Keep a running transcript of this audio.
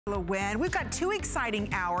MarlaWynne. We've got 2 exciting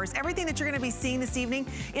hours. Everything that you're going to be seeing this evening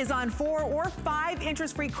is on 4 or 5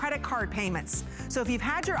 interest-free credit card payments. So if you've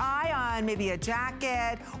had your eye on maybe a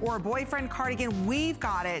jacket or a boyfriend cardigan, we've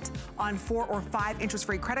got it on 4 or 5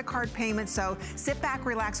 interest-free credit card payments. So sit back,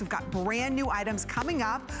 relax. We've got brand new items coming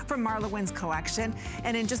up from MarlaWynne's collection.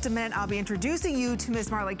 And in just a minute, I'll be introducing you to Miss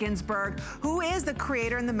Marla Ginsburg, who is the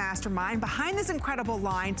creator and the mastermind behind this incredible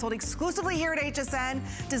line sold exclusively here at HSN,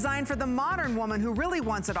 designed for the modern woman who really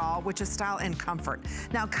wants it all, which is style and comfort.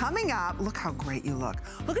 Now coming up, look how great you look.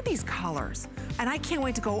 Look at these colors. And I can't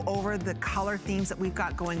wait to go over the color themes that we've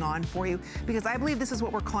got going on for you, because I believe this is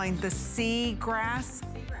what we're calling the sea grass.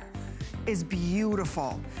 Is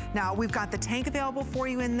beautiful. Now we've got the tank available for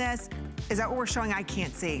you in this. Is that what we're showing? I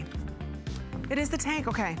can't see. It is the tank,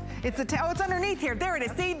 okay. It's the tank, oh, it's underneath here. There it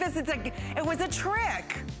is. See, this is it was a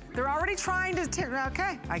trick. They're already trying to,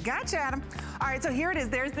 okay, I got you, Adam. All right, so here it is,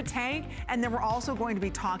 there's the tank, and then we're also going to be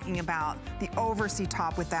talking about the oversea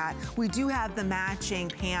top with that. We do have the matching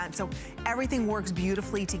pants, so everything works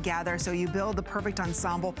beautifully together, so you build the perfect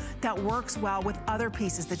ensemble that works well with other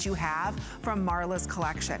pieces that you have from Marla's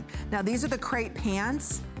collection. Now, these are the crepe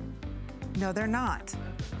pants. No, they're not.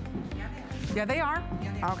 Yeah, they are.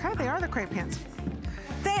 Yeah, they are. Okay, they are the crepe pants.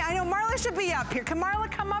 I know Marla should be up here. Can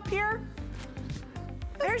Marla come up here?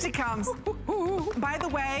 There she comes. By the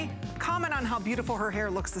way, comment on how beautiful her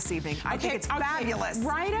hair looks this evening. I think it's fabulous.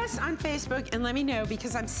 Write us on Facebook and let me know,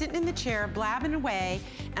 because I'm sitting in the chair blabbing away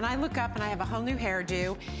and I look up and I have a whole new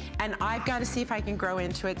hairdo and I've got to see if I can grow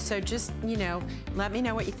into it. So just, you know, let me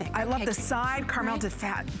know what you think. I love the side caramel to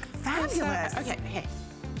fat. Fabulous. Okay, hey.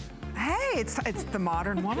 Hey, it's the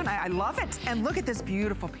modern woman. I love it. And look at this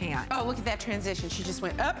beautiful pant. Oh, look at that transition. She just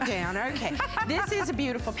went up, down. Okay. This is a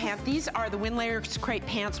beautiful pant. These are the Wynne Layers crepe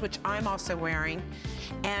pants, which I'm also wearing.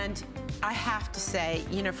 And I have to say,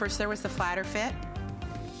 you know, first there was the flatter fit,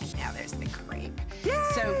 and now there's the crepe. Yay!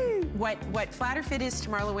 So what flatter fit is to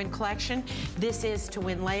MarlaWynne collection, this is to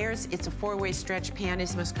Wynne Layers. It's a 4-way stretch pant.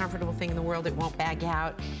 It's the most comfortable thing in the world. It won't bag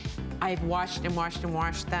out. I've washed and washed and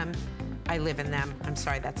washed them. I live in them. I'm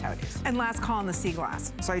sorry, that's how it is. And last call on the sea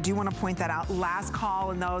glass. So I do want to point that out. Last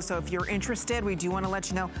call in those. So if you're interested, we do want to let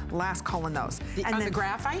you know, last call in those. And the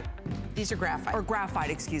graphite? These are graphite. Or graphite,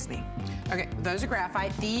 excuse me. Okay, those are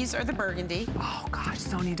graphite. These are the burgundy. Oh gosh,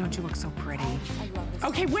 Sonia, don't you look so pretty? I love this.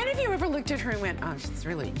 Okay, when have you ever looked at her and went, oh, it's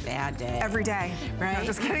really a bad day? Every day. Right? No,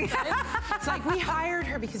 just kidding. It's like we hired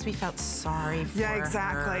her because we felt sorry for her. Yeah,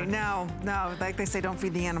 exactly. No, like they say, don't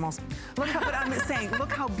feed the animals. Look how, but I'm saying,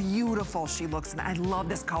 look how beautiful she looks. And I love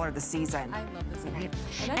this color this season. I love this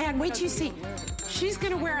color. And wait till you see, she's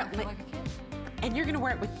gonna wear it. And you're gonna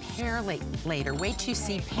wear it with pear later. Wait till you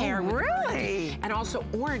see pear. Oh, really? And also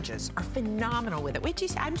oranges are phenomenal with it. Wait till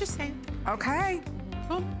you see, I'm just saying. Okay.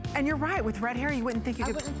 And you're right, with red hair, you wouldn't think you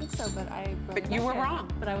could. I wouldn't think so, but I. But you were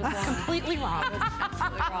wrong. But I was wrong. Completely wrong. I was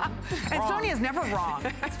absolutely wrong. And Sonia's never wrong.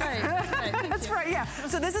 That's right. That's right. That's right, yeah.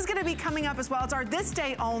 So this is gonna be coming up as well. It's our this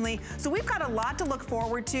day only. So we've got a lot to look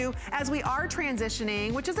forward to as we are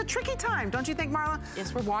transitioning, which is a tricky time, don't you think, Marla?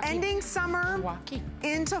 Yes, we're walking. Ending summer, we're walking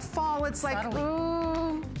into fall. It's like,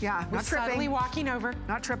 ooh. Yeah, we're not tripping. Subtly walking over.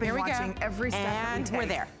 Not tripping, Here we watching go. every step and that we take. we're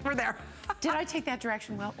there. We're there. Did I take that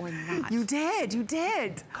direction well or not? You did, you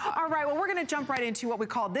did. All right, well, we're gonna jump right into what we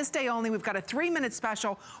call this day only. We've got a 3-minute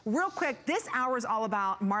special. Real quick, this hour is all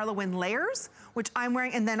about MarlaWynne Layers, which I'm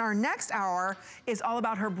wearing, and then our next hour is all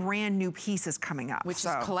about her brand new pieces coming up. Which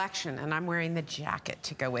is collection, and I'm wearing the jacket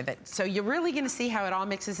to go with it. So you're really gonna see how it all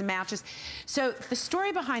mixes and matches. So the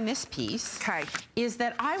story behind this piece is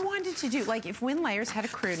that I wanted to do, like if Wynne Layers had a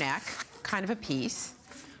crew neck, kind of a piece,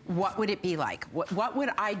 what would it be like? What would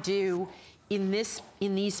I do in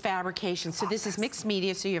these fabrications? So this is mixed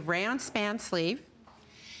media, so you have rayon span sleeve,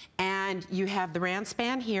 and you have the rayon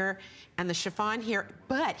span here, and the chiffon here,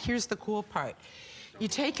 but here's the cool part. You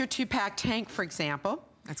take your 2-pack tank, for example.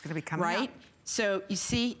 That's gonna be coming up. Right? So you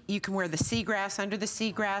see, you can wear the seagrass under the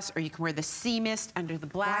seagrass, or you can wear the sea mist under the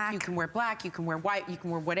black. You can wear black, you can wear white, you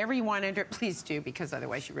can wear whatever you want under it. Please do, because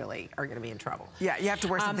otherwise you really are gonna be in trouble. Yeah, you have to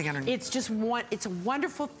wear something underneath. It's just it's a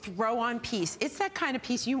wonderful throw-on piece. It's that kind of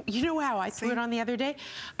piece, you know how I threw it on the other day?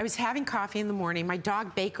 I was having coffee in the morning, my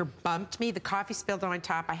dog Baker bumped me, the coffee spilled on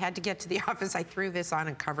top, I had to get to the office, I threw this on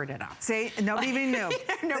and covered it up. See, nobody even knew.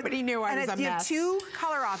 Nobody knew I was a mess. And you have 2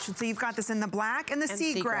 color options, so you've got this in the black and the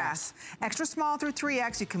seagrass. Extra small through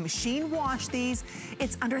 3X. You can machine wash these.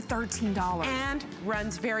 It's under $13. And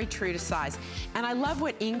runs very true to size. And I love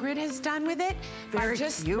what Ingrid has done with it. Very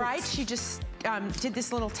cute. Right, she just did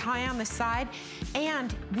this little tie on the side.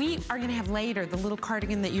 And we are gonna have later, the little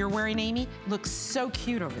cardigan that you're wearing, Amy, looks so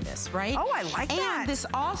cute over this, right? Oh, I like that. And this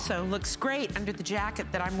also looks great under the jacket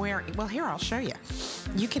that I'm wearing. Well, here, I'll show you.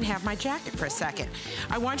 You can have my jacket for a second.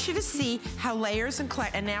 I want you to see how layers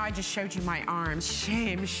and now I just showed you my arms.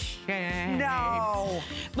 Shame, shame. No.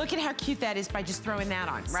 Look at how cute that is by just throwing that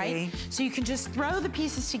on, right? See? So you can just throw the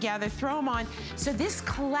pieces together, throw them on. So this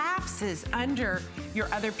collapses under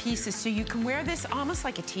your other pieces, so you can wear this almost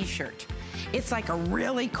like a t-shirt. It's like a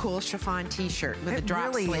really cool chiffon t-shirt with a drop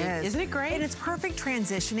really sleeve. Is. Isn't it great? And it's perfect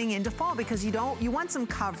transitioning into fall because you want some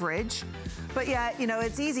coverage, but yet, you know,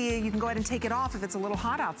 it's easy. You can go ahead and take it off if it's a little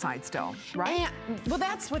hot outside still, right? And, well,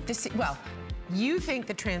 that's what this, well, you think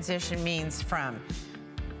the transition means from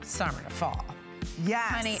summer to fall. Yes.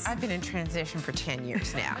 Honey, I've been in transition for 10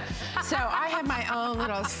 years now. So I have my own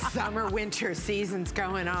little summer, winter seasons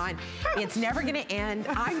going on. It's never gonna end.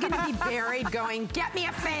 I'm gonna be buried going, get me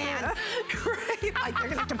a fan, right? Like they're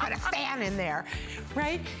gonna have to put a fan in there,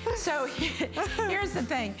 right? So here's the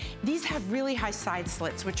thing. These have really high side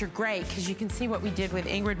slits, which are great because you can see what we did with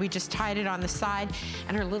Ingrid. We just tied it on the side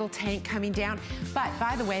and her little tank coming down. But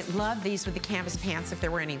by the way, love these with the canvas pants if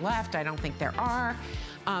there were any left. I don't think there are.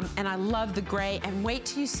 And I love the gray, and wait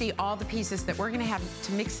till you see all the pieces that we're gonna have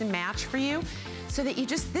to mix and match for you so that you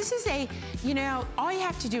just, this is a, you know, all you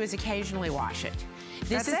have to do is occasionally wash it.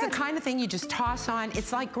 This is the kind of thing you just toss on.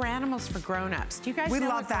 It's like Granimals for grown-ups. Do you guys know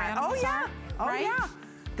love what that. Granimals Oh yeah. are? Oh right? yeah.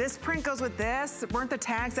 This print goes with this. Weren't the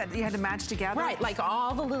tags that you had to match together? Right, like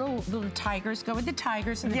all the little tigers go with the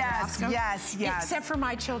tigers and the giraffes go. Yes, yes. Except for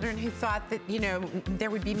my children who thought that, you know, there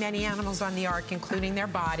would be many animals on the ark, including their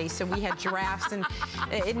bodies. So we had giraffes and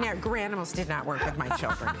Granimals did not work with my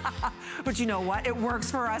children. But you know what? It works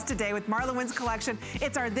for us today with MarlaWynne's collection.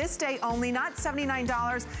 It's our this day only, not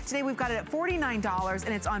 $79. Today we've got it at $49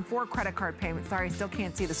 and it's on 4 credit card payments. Sorry, I still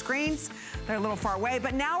can't see the screens. They're a little far away.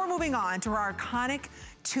 But now we're moving on to our iconic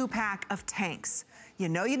 2-pack of tanks. You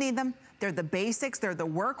know you need them. They're the basics. They're the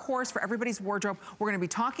workhorse for everybody's wardrobe. We're going to be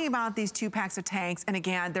talking about these 2 packs of tanks. And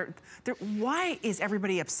again, why is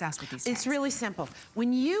everybody obsessed with these tanks? It's really simple.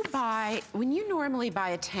 When you normally buy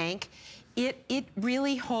a tank, it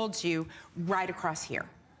really holds you right across here.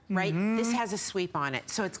 Right? This has a sweep on it.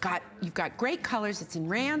 So you've got great colors, it's in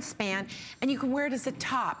rayon span, and you can wear it as a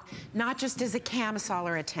top, not just as a camisole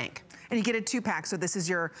or a tank. And you get a 2-pack. So this is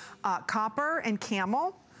your copper and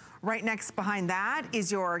camel. Right next behind that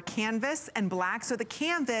is your canvas and black. So the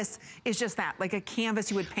canvas is just that, like a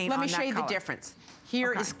canvas you would paint on that color. Let me show you the difference.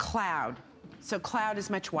 Here is cloud. So cloud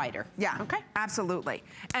is much whiter. Yeah, okay. Absolutely.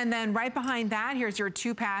 And then right behind that, here's your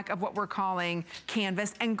 2-pack of what we're calling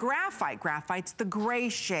canvas and graphite. Graphite's the gray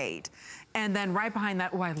shade. And then right behind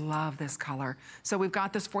that, oh, I love this color. So we've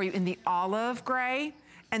got this for you in the olive gray.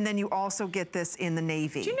 And then you also get this in the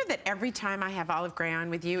navy. Do you know that every time I have olive gray on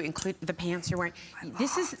with you, include the pants you're wearing,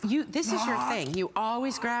 this is your thing. You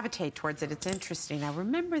always gravitate towards it. It's interesting. Now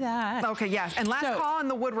remember that. Okay, yes. And last call on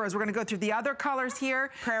the wood rose. We're gonna go through the other colors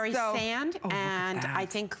here. Prairie sand and I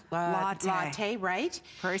think latte, right?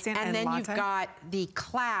 Prairie sand and then latte. You've got the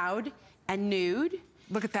cloud and nude.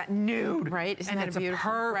 Look at that nude. Right, isn't that beautiful?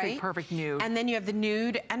 Perfect, perfect nude. And then you have the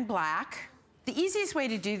nude and black. The easiest way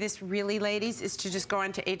to do this, really, ladies, is to just go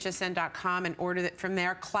onto hsn.com and order it from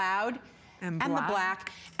there. Cloud and the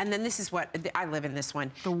black. And then this is what, I live in this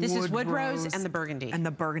one. This is wood rose and the burgundy. And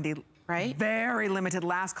the burgundy. Right? Very limited,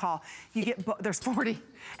 last call. You get, there's 40.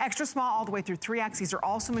 Extra small all the way through 3X. These are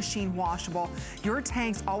also machine washable. Your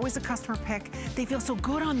tanks, always a customer pick. They feel so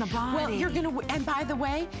good on the body. Well, you're gonna, and by the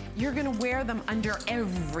way, you're gonna wear them under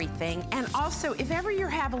everything. And also, if ever you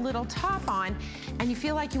have a little top on and you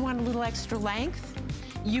feel like you want a little extra length,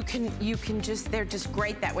 you can just, they're just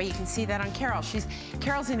great that way. You can see that on Carol.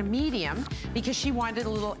 Carol's in a medium because she wanted a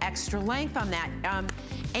little extra length on that.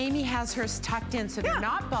 Amy has hers tucked in, so they're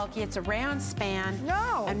not bulky. It's a rayon span.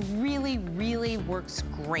 No. And really, really works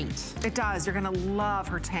great. It does. You're gonna love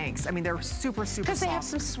her tanks. I mean, they're super, super soft. Because they have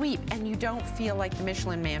some sweep, and you don't feel like the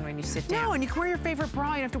Michelin Man when you sit down. No, and you can wear your favorite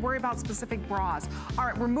bra. You don't have to worry about specific bras. All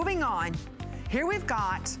right, we're moving on. Here we've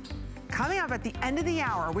got, coming up at the end of the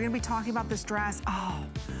hour, we're gonna be talking about this dress. Oh,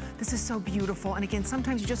 this is so beautiful. And again,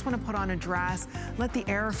 sometimes you just wanna put on a dress, let the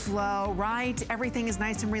air flow, right? Everything is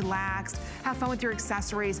nice and relaxed. Have fun with your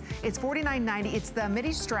accessories. It's $49.90. It's the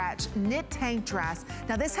midi stretch knit tank dress.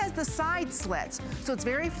 Now this has the side slits, so it's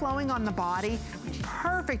very flowing on the body.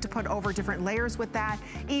 Perfect to put over different layers with that.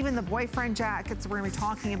 Even the boyfriend jackets we're gonna be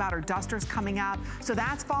talking about are dusters coming up. So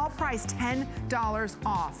that's fall price, $10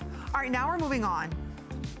 off. All right, now we're moving on.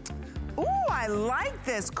 Ooh, I like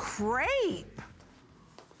this crepe.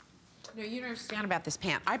 No, you don't understand about this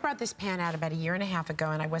pant. I brought this pant out about 1.5 years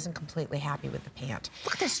ago, and I wasn't completely happy with the pant.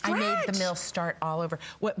 Look at the stretch. I made the mill start all over.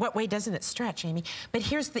 What way doesn't it stretch, Amy? But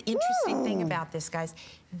here's the interesting thing about this, guys.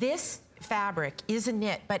 This fabric is a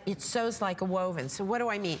knit, but it sews like a woven. So what do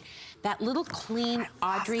I mean? That little clean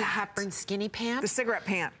Audrey Hepburn skinny pant. The cigarette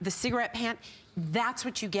pant. The cigarette pant. That's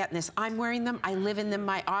what you get in this. I'm wearing them. I live in them.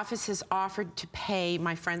 My office has offered to pay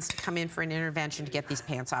my friends to come in for an intervention to get these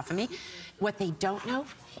pants off of me. What they don't know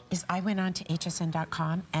is I went on to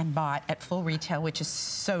hsn.com and bought at full retail, which is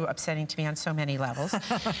so upsetting to me on so many levels.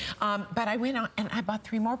 But I went on and I bought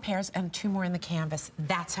 3 more pairs and 2 more in the canvas.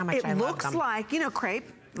 That's how much I love them. It looks like, you know, crepe.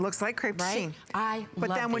 It looks like crepe sheen. But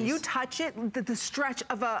then when you touch it, the stretch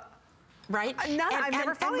of a... Right? I've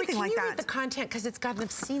never felt anything like that. Can you read the content? Because it's got an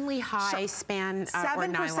obscenely high span 7% or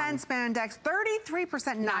nylon. spandex,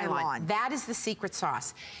 33% nylon. That is the secret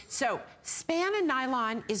sauce. So span and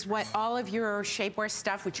nylon is what all of your shapewear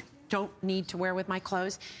stuff, which you don't need to wear with my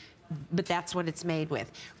clothes, but that's what it's made with,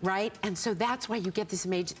 right? And so that's why you get this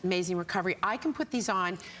amazing recovery. I can put these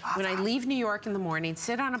on when I leave New York in the morning,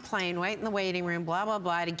 sit on a plane, wait in the waiting room, blah, blah,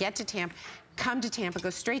 blah, to get to Tampa. Come to Tampa, go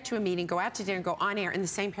straight to a meeting, go out to dinner, go on air in the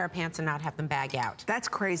same pair of pants and not have them bag out. That's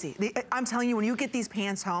crazy. I'm telling you, when you get these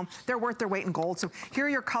pants home, they're worth their weight in gold. So here are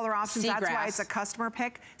your color options. Seagrass. That's why it's a customer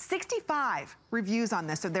pick. 65 reviews on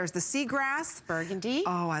this. So there's the seagrass. Burgundy.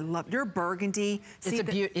 Oh, I love your burgundy. Isn't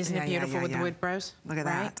it beautiful with the wood bros? Look at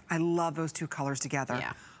that. I love those 2 colors together.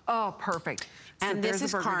 Yeah. Oh, perfect. And this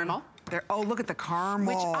is caramel. Oh, look at the caramel.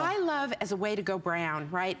 Which I love as a way to go brown,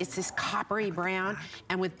 right? It's this coppery brown,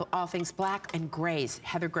 and with all things black and grays.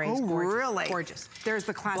 Heather gray is gorgeous. Really? Gorgeous. There's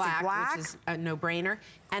the classic black. Which is a no-brainer.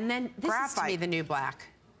 And then this is to me the new black.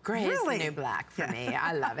 Gray is the new black for me.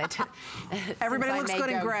 I love it. Everybody looks good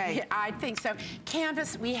in gray. I think so.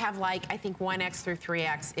 Canvas, we have like, I think 1X through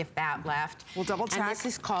 3X, if that left. We'll double check. And this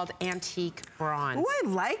is called antique bronze. Oh, I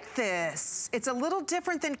like this. It's a little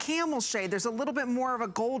different than camel shade. There's a little bit more of a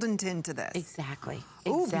golden tint to this. Exactly.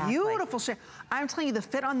 Oh, beautiful shade. I'm telling you, the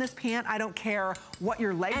fit on this pant, I don't care what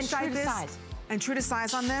your leg shape is. Size. And true to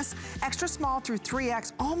size on this, extra small through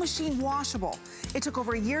 3X, all machine washable. It took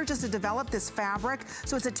over 1 year just to develop this fabric,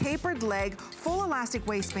 so it's a tapered leg, full elastic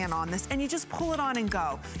waistband on this, and you just pull it on and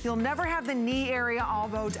go. You'll never have the knee area all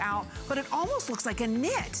bowed out, but it almost looks like a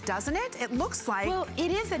knit, doesn't it? It looks like... Well,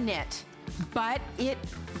 it is a knit, but it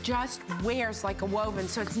just wears like a woven,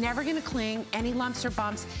 so it's never gonna cling, any lumps or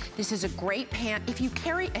bumps. This is a great pant. If you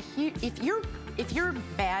carry a huge, if your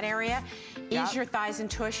bad area is your thighs and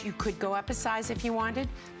tush, you could go up a size if you wanted,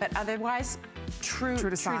 but otherwise, true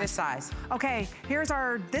to size. Okay, here's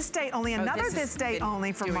our this date only, another this date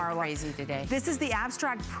only from Marla. Crazy today. This is the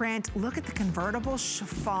abstract print. Look at the convertible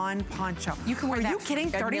chiffon poncho. You can wear that. Are you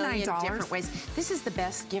kidding? $39. Different ways. This is the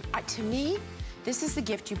best gift to me. This is the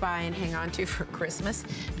gift you buy and hang on to for Christmas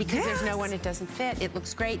because there's no one it doesn't fit. It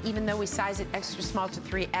looks great, even though we size it extra small to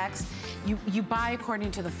 3X. You buy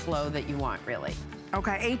according to the flow that you want, really.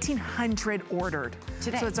 Okay, 1,800 ordered.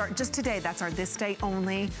 Today. So it's just today, that's our this day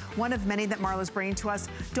only. One of many that Marla's bringing to us.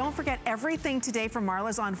 Don't forget, everything today from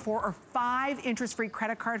Marla's on 4 or 5 interest-free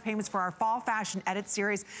credit card payments for our Fall Fashion Edit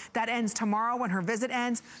series. That ends tomorrow when her visit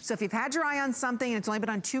ends. So if you've had your eye on something and it's only been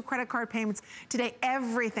on 2 credit card payments, today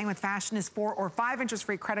everything with fashion is 4 or 5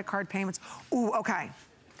 interest-free credit card payments. Ooh, okay.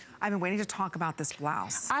 I've been waiting to talk about this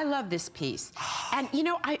blouse. I love this piece. And you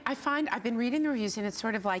know, I find, I've been reading the reviews and it's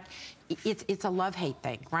sort of like, it's a love-hate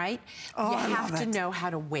thing, right? Oh, you have to know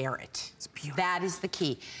how to wear it. It's beautiful. That is the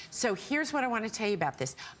key. So here's what I want to tell you about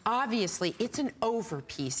this. Obviously, it's an over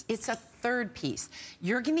piece. It's a third piece.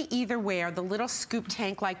 You're gonna either wear the little scoop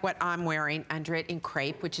tank like what I'm wearing under it in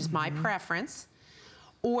crepe, which is my preference,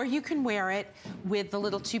 or you can wear it with the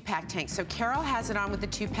little 2-pack tank. So Carol has it on with the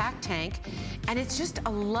 2-pack tank, and it's just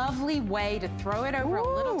a lovely way to throw it over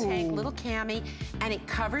a little tank, little cami, and it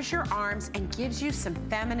covers your arms and gives you some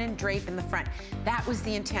feminine drape in the front. That was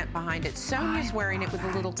the intent behind it. Sonia's wearing it with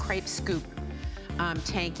a little crepe scoop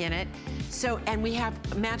tank in it. So, and we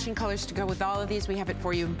have matching colors to go with all of these. We have it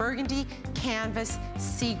for you in burgundy, canvas,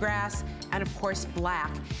 seagrass, and of course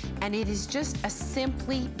black. And it is just a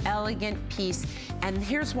simply elegant piece. And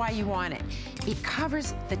here's why you want it. It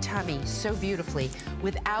covers the tummy so beautifully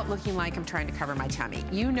without looking like I'm trying to cover my tummy.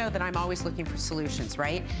 You know that I'm always looking for solutions,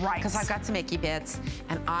 right? Right. Because I've got some icky bits,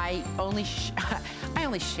 and I only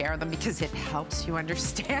share them because it helps you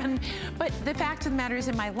understand. But the fact of the matter is,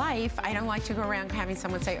 in my life, I don't like to go around having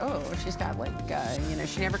someone say, oh, she's got like, you know,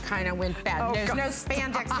 she never kind of went bad. Oh, There's God, no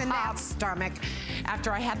spandex in that stomach.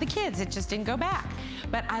 After I had the kids, it just didn't go back.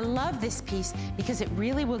 But I love this piece because it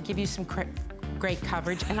really will give you some great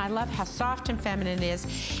coverage, and I love how soft and feminine it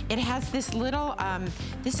is. It has this little,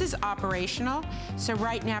 this is operational, so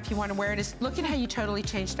right now if you want to wear it, look at how you totally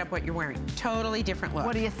changed up what you're wearing. Totally different look.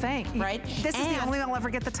 What do you think? Right? This is the only one I'll ever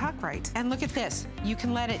get the tuck right. And look at this. You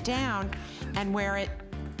can let it down and wear it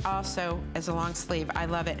also as a long sleeve. I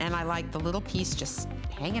love it, and I like the little piece just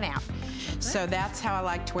hanging out. So that's how I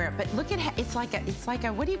like to wear it. But look at how, it's like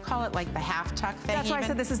a, what do you call it, like the half tuck thing? That's why I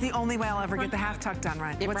said this is the only way I'll ever get the half tuck done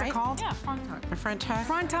right. What's it called? Yeah, front tuck. A front tuck?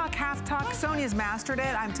 Front tuck, half tuck. Sonia's mastered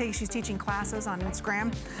it. She's teaching classes on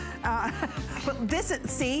Instagram. But this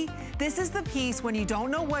is the piece when you don't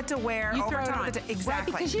know what to wear. You throw it on. Exactly. Right,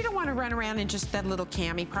 because you don't want to run around in just that little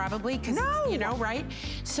cami probably. No. You know, right?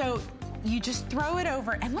 So you just throw it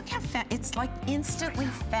over, and look how it's like instantly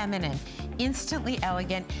feminine, instantly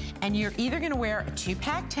elegant, and you're either gonna wear a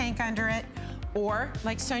 2-pack tank under it, or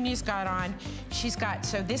like Sonia's got on,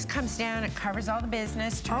 so this comes down, it covers all the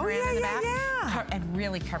business, turn around in the back, and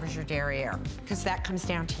really covers your derriere, because that comes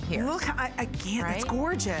down to here. Look, again, right? It's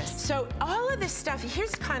gorgeous. So all of this stuff,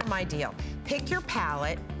 here's kind of my deal. Pick your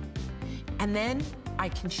palette, and then I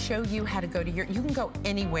can show you how to go to you can go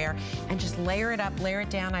anywhere and just layer it up, layer it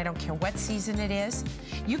down. I don't care what season it is.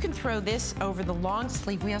 You can throw this over the long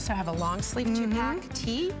sleeve. We also have a long sleeve 2-pack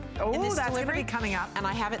tee. Oh, that's gonna be coming up. And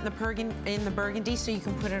I have it in the burgundy, so you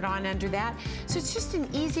can put it on under that. So it's just an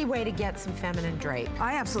easy way to get some feminine drape.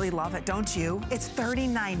 I absolutely love it, don't you? It's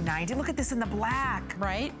 $39.90. Look at this in the black.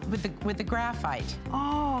 Right, with the graphite.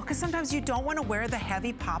 Oh, because sometimes you don't want to wear the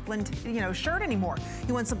heavy poplin, shirt anymore.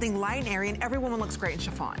 You want something light and airy, and every woman looks great in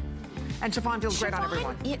chiffon. And chiffon feels great on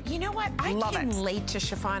everyone. You know what? I came late to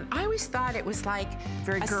chiffon. I always thought it was like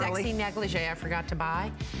very girly. Sexy negligee I forgot to buy.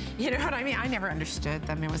 You know what I mean? I never understood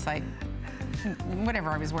them. It was like whatever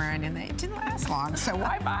I was wearing, and it didn't last long, so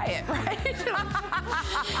why buy it, right?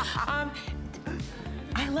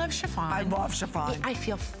 I love chiffon. I love chiffon. I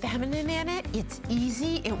feel feminine in it. It's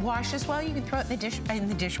easy. It washes well. You can throw it in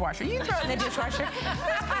the dishwasher. You can throw it in the dishwasher.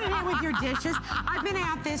 Just put it in with your dishes. I've been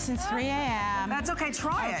at this since 3 a.m. That's okay.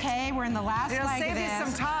 Try it. Okay, we're in the last leg of this. It'll save you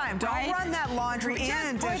some time. Don't run that laundry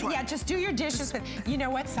in dishwasher. Yeah, just do your dishes. You know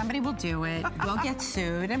what? Somebody will do it. We'll get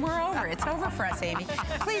sued, and we're over. It's over for us, Amy.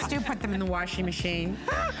 Please do put them in the washing machine.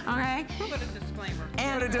 Okay? Put a disclaimer.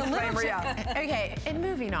 Put a disclaimer, yeah. Okay, and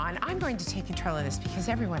moving on. I'm going to take control of this because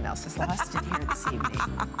everyone else has lost it here this evening.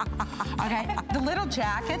 Okay, the little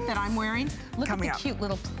jacket that I'm wearing, look at the cute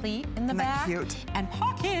little pleat in the back. Cute. And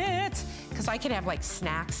pockets, because I could have like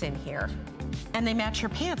snacks in here. And they match her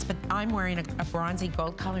pants, but I'm wearing a bronzy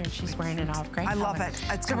gold color and she's wearing an olive gray color. I love it.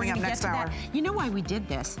 It's coming up next hour. You know why we did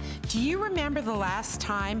this? Do you remember the last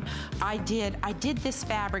time I did this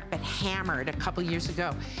fabric but hammered a couple years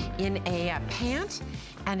ago in a pant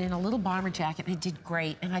and in a little bomber jacket, and it did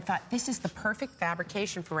great. And I thought this is the perfect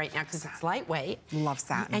fabrication for right now because it's lightweight. Love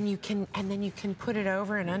satin. And then you can put it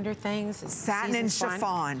over and under things. Satin and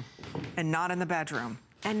chiffon, and not in the bedroom.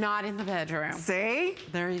 And not in the bedroom. See?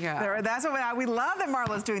 There you go. That's what we love that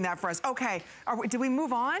Marla's doing that for us. Okay, did we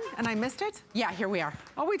move on and I missed it? Yeah, here we are.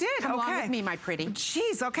 Oh, we did, Come along with me, my pretty.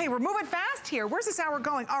 Jeez, okay, we're moving fast here. Where's this hour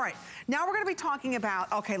going? All right, now we're gonna be talking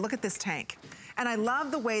about, okay, look at this tank. And I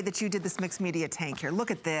love the way that you did this mixed media tank here. Look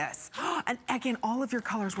at this. And again, all of your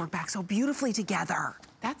colors work back so beautifully together.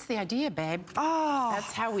 That's the idea, babe. Oh.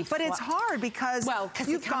 That's how we But it's hard because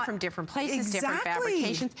you come from different places, different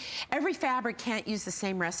fabrications. Every fabric can't use the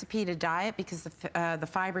same recipe to dye it because the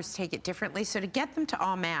fibers take it differently. So to get them to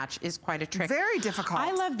all match is quite a trick. Very difficult.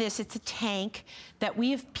 I love this. It's a tank that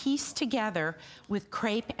we have pieced together with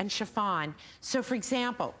crepe and chiffon. So for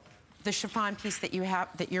example, the chiffon piece that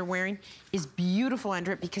you're wearing is beautiful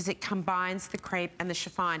under it because it combines the crepe and the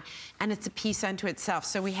chiffon, and it's a piece unto itself.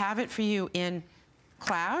 So we have it for you in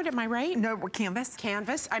cloud, am I right? No, canvas.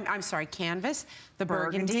 Canvas, I'm sorry, canvas, the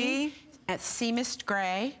burgundy, sea mist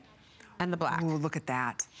gray, and the black. Ooh, look at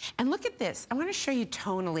that. And look at this. I want to show you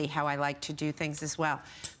tonally how I like to do things as well.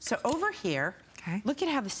 So over here, look at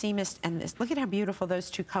how the sea mist and this, look at how beautiful those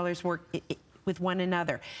two colors work with one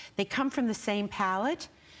another. They come from the same palette,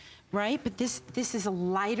 right? But this is a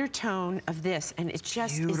lighter tone of this, and it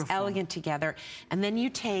just is elegant together. And then you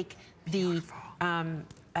take the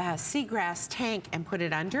seagrass tank and put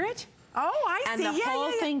it under it. Oh, I see. And the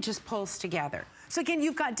whole thing just pulls together. So again,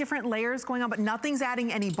 you've got different layers going on, but nothing's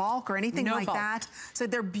adding any bulk or anything like that. So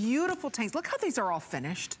they're beautiful tanks. Look how these are all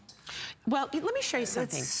finished. Well, let me show you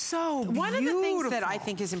something. It's so beautiful. One of the things that I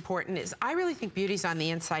think is important is I really think beauty's on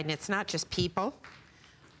the inside, and it's not just people.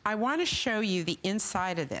 I want to show you the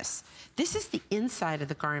inside of this. This is the inside of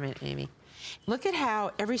the garment, Amy. Look at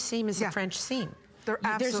how every seam is a French seam. They're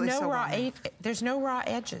absolutely there's no raw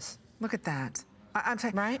edges. Look at that. I'm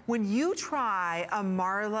saying, right? When you try a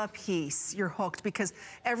Marla piece, you're hooked, because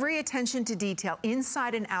every attention to detail,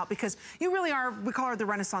 inside and out, because you really are, we call her the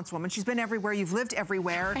Renaissance woman. She's been everywhere, you've lived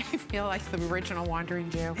everywhere. I feel like the original Wandering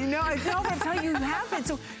Jew. No, but I'm telling you, you have been.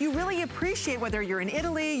 So you really appreciate, whether you're in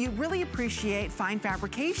Italy, you really appreciate fine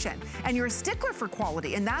fabrication. And you're a stickler for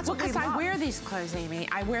quality, and that's what we love. Because I wear these clothes, Amy.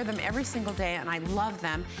 I wear them every single day, and I love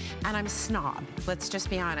them. And I'm a snob. Let's just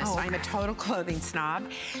be honest. Oh, okay. I'm a total clothing snob.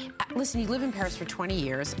 Listen, you live in Paris for 20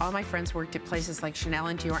 years. All my friends worked at places like Chanel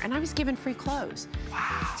and Dior, and I was given free clothes.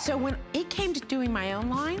 Wow. So when it came to doing my own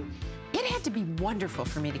line, it had to be wonderful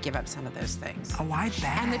for me to give up some of those things. Oh, I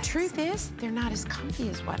bet. And the truth is, they're not as comfy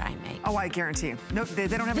as what I make. Oh, I guarantee you. No, they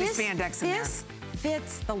don't have any spandex in there. This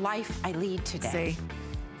fits the life I lead today. See?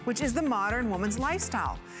 Which is the modern woman's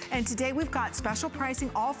lifestyle. And today we've got special pricing,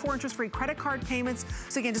 all 4 interest-free credit card payments.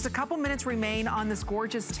 So again, just a couple minutes remain on this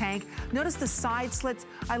gorgeous tank. Notice the side slits.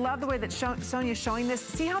 I love the way that Sonia's showing this.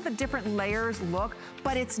 See how the different layers look,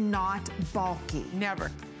 but it's not bulky.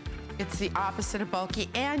 Never. It's the opposite of bulky.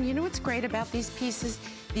 And you know what's great about these pieces,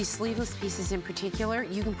 these sleeveless pieces in particular?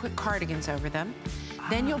 You can put cardigans over them.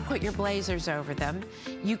 Then you'll put your blazers over them.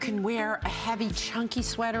 You can wear a heavy, chunky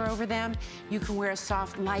sweater over them. You can wear a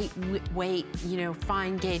soft, lightweight, you know,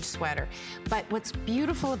 fine gauge sweater. But what's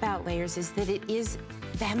beautiful about layers is that it is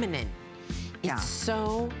feminine. It's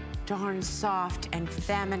so darn soft and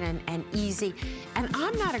feminine and easy. And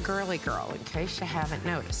I'm not a girly girl, in case you haven't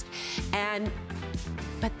noticed.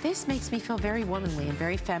 But this makes me feel very womanly and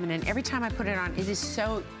very feminine. Every time I put it on, it is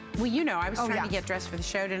so, well, you know, I was trying to get dressed for the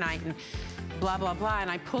show tonight and blah, blah, blah,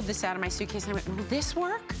 and I pulled this out of my suitcase and I went, will this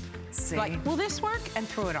work? See? Like, will this work? And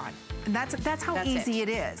threw it on. And that's how easy it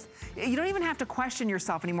is. You don't even have to question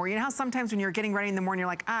yourself anymore. You know how sometimes when you're getting ready in the morning, you're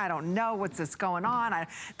like, I don't know, what's this going on?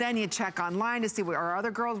 Then you check online to see what are other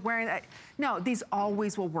girls wearing. No, these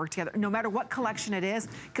always will work together, no matter what collection it is,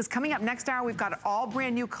 because coming up next hour, we've got an all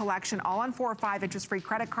brand new collection, all on 4 or 5 interest-free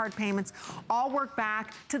credit card payments, all work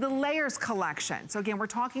back to the layers collection. So again, we're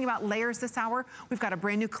talking about layers this hour. We've got a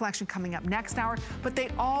brand new collection coming up next hour, but they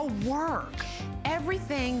all work.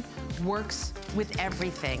 Everything works with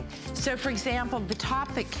everything. So for example, the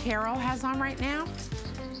top that Carol has on right now,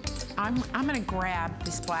 I'm gonna grab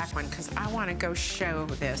this black one because I wanna go show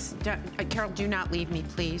this. Carol, do not leave me,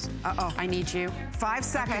 please. Uh-oh. I need you. 5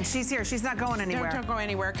 seconds, okay. She's here, she's not going anywhere. Don't go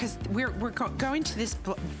anywhere, because we're going to this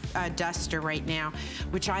duster right now,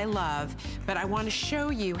 which I love, but I wanna show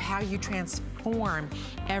you how you transform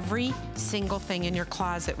every single thing in your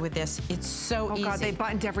closet with this. It's so easy. Oh God, they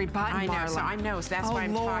buttoned every button, I know, Marla. so I know, so that's why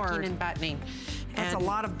I'm talking and buttoning. That's a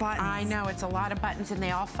lot of buttons. I know, it's a lot of buttons and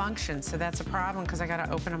they all function, so that's a problem because I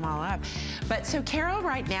gotta open them all up. But so Carol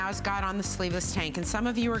right now has got on the sleeveless tank, and some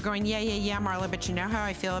of you are going, yeah, Marla, but you know how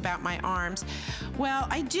I feel about my arms. Well,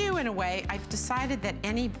 I do in a way. I've decided that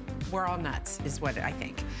we're all nuts is what I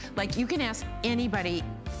think. Like, you can ask anybody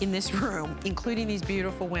in this room, including these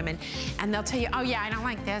beautiful women, and they'll tell you, oh yeah, I don't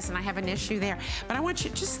like this and I have an issue there. But I want you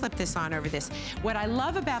to just slip this on over this. What I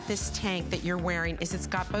love about this tank that you're wearing is it's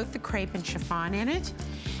got both the crepe and chiffon in it.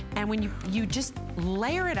 And when you just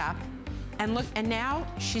layer it up, and look, and now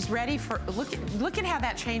she's ready for, look at how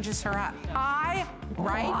that changes her up.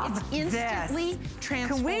 It's instantly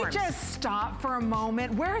transformed. Can we just stop for a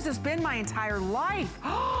moment? Where has this been my entire life?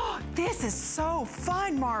 This is so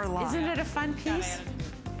fun, Marla. Isn't it a fun piece?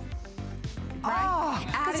 Right?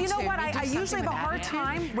 Because you know what, I usually have a hard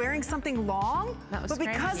time wearing something long, but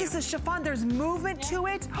because it's a chiffon, there's movement to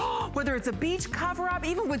it, whether it's a beach cover-up,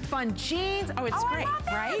 even with fun jeans. Oh, it's great,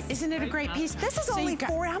 right? Isn't it a great piece? This is only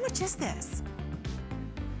how much is this?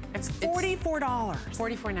 It's $44.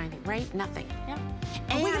 $44.90, right? Nothing. Yeah.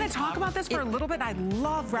 Are we gonna talk about this for a little bit? I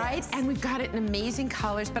love this. Right, and we've got it in amazing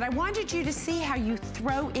colors, but I wanted you to see how you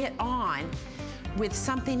throw it on with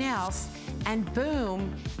something else, and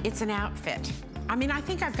boom, it's an outfit. I mean, I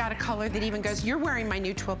think I've got a color that even goes, you're wearing my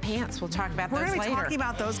new twill pants. We'll talk about those later. We're gonna be talking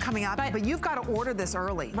about those coming up, but you've got to order this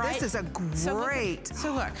early. Right? This is a great.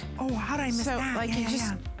 So look. Oh, how did I miss that? Like you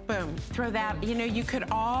just, boom, throw that. You know, you could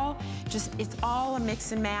all just, it's all a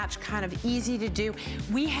mix and match, kind of easy to do.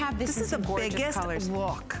 We have this in some gorgeous colors. This is the biggest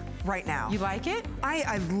look right now. You like it?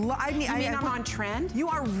 I mean, I'm on trend? You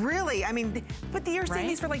are really, I mean, but you're seeing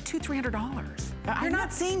these for like $200-300. You're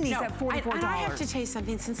not seeing these at $44. And I have to tell you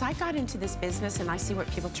something, since I got into this business and I see what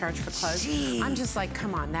people charge for clothes, I'm just like,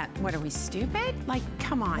 come on, what are we, stupid? Like,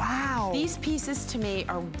 come on. Wow. These pieces to me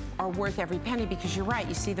are worth every penny, because you're right,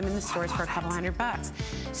 you see them in the stores for a couple $100.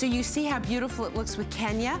 So you see how beautiful it looks with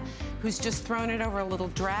Kenya, who's just thrown it over a little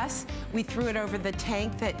dress. We threw it over the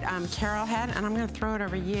tank that Carol had, and I'm gonna throw it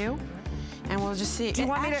over you. And we'll just see. Do you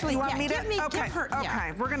want Actually, me to? give her,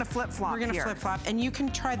 okay. We're gonna flip-flop. We're gonna flip-flop, and you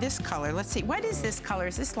can try this color. Let's see. What is this color?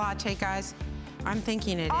 Is this latte, guys? I'm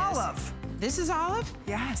thinking it is. Olive. This is olive?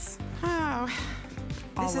 Yes. Oh.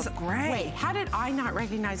 This is gray. Wait, how did I not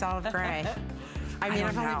recognize olive gray? I mean,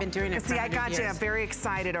 I've only been doing it for 100 years. See, I got you very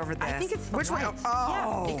excited over this. I think it's the Which white. one?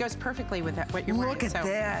 Oh. Yeah, it goes perfectly with what you're wearing. Look at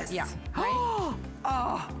this. Yeah. Right?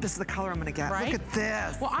 Oh, this is the color I'm gonna get. Right? Look at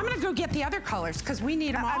this. Well, I'm gonna go get the other colors because we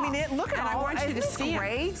need them all. I mean, look at and all. I want you to see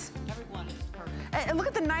great? Everyone is perfect. And look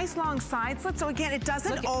at the nice long side slits. So again, it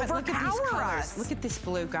doesn't overpower look at these colors. us. Look at this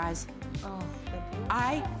blue, guys. Oh,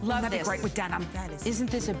 I love That'd this. be great with denim.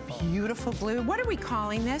 Isn't this a beautiful blue? What are we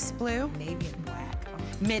calling this blue? navy and black.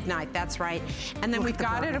 Midnight, that's right. And then Look we've at the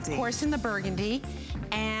got it, of burgundy. course, in the burgundy,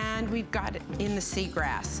 and we've got it in the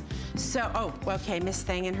seagrass. So, okay, Miss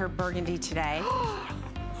Thing in her burgundy today.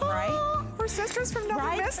 Right? We're sisters from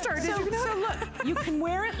Never Missed Her. Did you know? So look, you can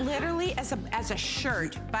wear it literally as a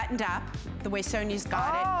shirt, buttoned up, the way Sonia's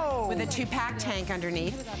got it, with a 2-pack tank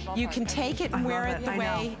underneath. You can take it and wear it the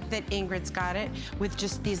way that Ingrid's got it, with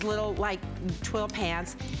just these little like twill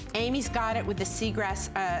pants. Amy's got it with the seagrass,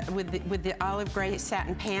 with the olive gray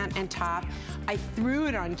satin pant and top. I threw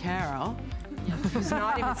it on Carol, who's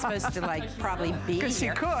not even supposed to like probably be here. Because she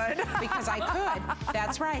could. Because I could,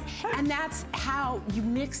 that's right. And that's how you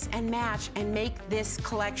mix and match and make this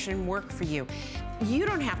collection work for you. You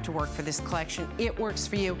don't have to work for this collection, it works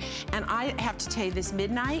for you. And I have to tell you, this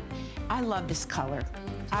midnight, I love this color.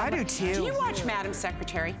 I do too. Do you watch Madam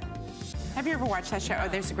Secretary? Have you ever watched that show? Oh,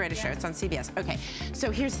 there's a greatest show, it's on CBS. Okay,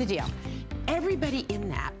 so here's the deal. Everybody in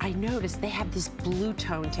that, I noticed they have this blue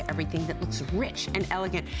tone to everything that looks rich and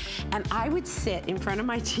elegant. And I would sit in front of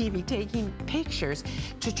my TV taking pictures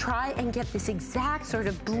to try and get this exact sort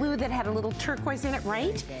of blue that had a little turquoise in it,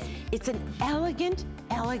 right? It's an elegant,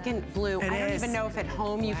 elegant blue. I don't even know if at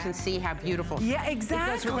home you can see how beautiful. Yeah,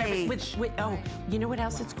 exactly. It goes with oh, you know what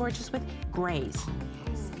else it's gorgeous with? Grays.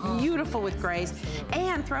 Beautiful with grays.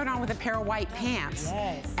 And throw it on with a pair of white pants.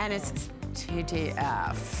 Yes. And it's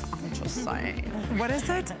TDF, I'm just saying. What is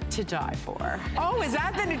it? To die for. Oh, is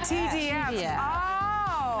that the new TDF? TDF.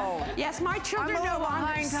 Oh. Yes, my children I'm a no little longer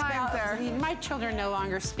behind times there. My children no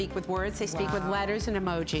longer speak with words, they speak with letters and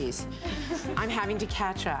emojis. I'm having to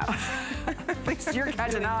catch up. At least you're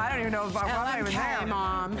catching up. I don't even know if I'm even there.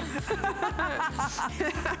 Mom.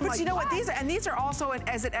 But you know what? These are also,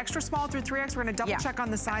 is it extra small through 3X? We're gonna double check on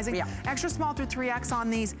the sizing. Yeah. Extra small through 3X on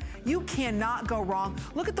these. You cannot go wrong.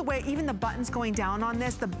 Look at the way, even the buttons going down on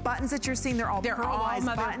this, the buttons that you're seeing, they're all pearlized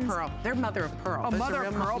mother buttons. of pearl. They're mother of pearl. Oh, Those mother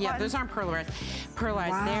of pearl Yeah, buttons? those aren't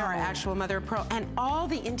pearlized. Wow. They are actual mother of pearl. And all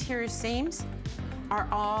the interior seams are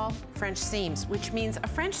all French seams, which means a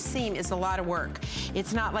French seam is a lot of work.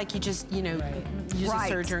 It's not like you just, you know, use a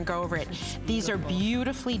serger and go over it. These are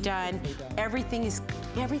beautifully done. Everything is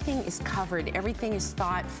covered. Everything is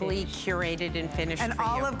thoughtfully curated and finished And for you.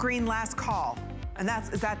 olive green last call. And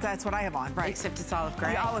that's what I have on, right? Except it's olive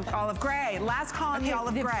gray. The olive gray. Last call on the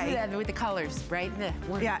olive gray. With the colors, right?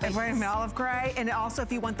 Yeah, olive gray. And also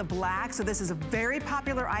if you want the black, so this is a very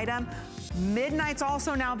popular item. Midnight's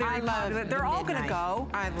also now very popular. They're all gonna go.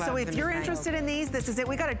 I love So if you're interested in these, this is it.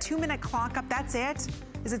 We got a 2-minute clock up, that's it.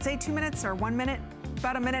 Does it say 2 minutes or 1 minute?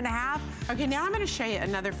 About a minute and a half. Okay, now I'm gonna show you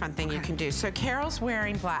another fun thing you can do. So Carol's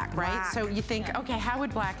wearing black, right? Black. So you think, okay, how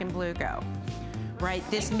would black and blue go? Right,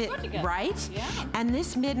 right? Yeah. And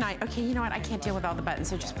this midnight, okay, you know what? I can't deal with all the buttons,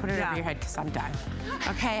 so just put it over your head because I'm done.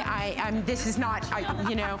 Okay, this is not,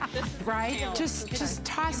 you know, right? Just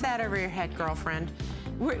toss that over your head, girlfriend.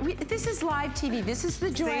 This is live TV. This is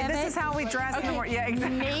the joy of it. This is how we dress in the morning. Yeah,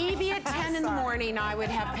 exactly. Maybe at 10 in the morning I would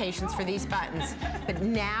have patience for these buttons, but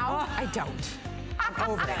now I don't. I'm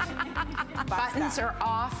over it. Buttons are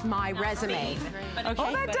off my resume. Okay?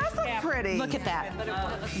 Oh, that does look pretty. Look at that.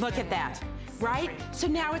 Look at that. Right? So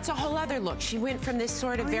now it's a whole other look. She went from this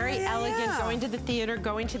sort of very elegant, going to the theater,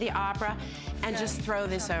 going to the opera, and just throw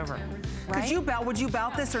this over. Right? Would you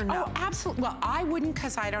belt this or no? Oh, absolutely. Well, I wouldn't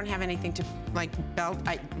because I don't have anything to like belt.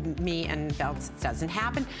 Me and belts doesn't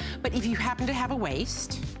happen. But if you happen to have a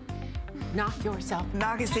waist, knock yourself.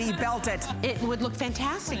 Knock it, so you belt it. It would look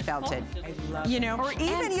fantastic belted. You know, or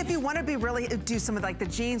even if you want to be really do some of like the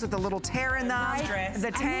jeans with the little tear in them,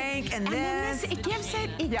 the tank, and this. It gives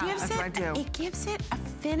it a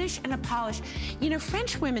finish and a polish. You know,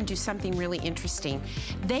 French women do something really interesting.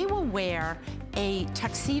 They will wear a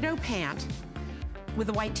tuxedo pant with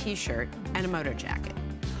a white t-shirt and a moto jacket,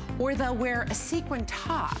 or they'll wear a sequin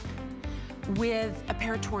top with a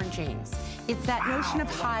pair of torn jeans. It's that notion of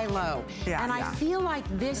high-low. Yeah, and I feel like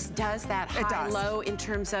this does that high-low in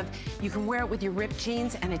terms of you can wear it with your ripped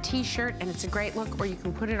jeans and a t-shirt and it's a great look, or you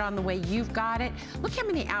can put it on the way you've got it. Look how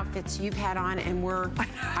many outfits you've had on and we're,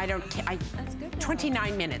 That's good.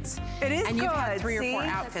 29 minutes. It is and good. You've had 3 or 4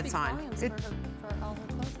 outfits on. For all her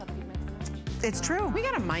clothes have to be mixed. It's true. We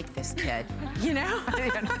gotta mic this kid, you know?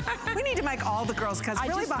 We need to mic all the girls because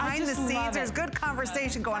really behind the scenes, there's good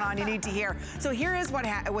conversation going on you need to hear. So here is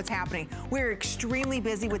what's happening. We're extremely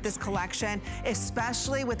busy with this collection,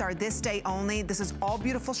 especially with our this day only. This is all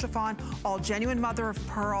beautiful chiffon, all genuine mother of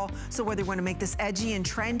pearl. So whether you want to make this edgy and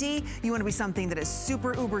trendy, you want to be something that is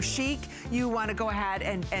super uber chic, you want to go ahead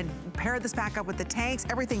and pair this back up with the tanks,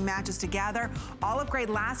 everything matches together. Olive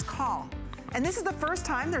grade last call. And this is the first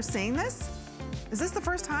time they're seeing this? Is this the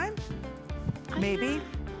first time? Maybe.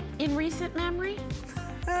 In recent memory?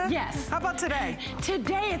 Yes. How about today?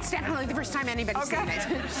 Today, it's definitely the first time anybody's seen it.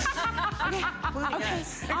 Okay.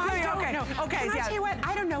 I don't know. Okay, Can I tell you what?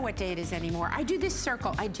 I don't know what day it is anymore. I do this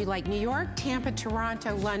circle. I do like New York, Tampa,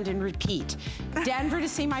 Toronto, London, repeat. Denver to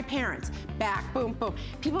see my parents. Back, boom, boom.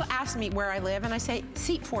 People ask me where I live, and I say,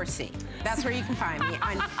 seat 4C. That's where you can find me.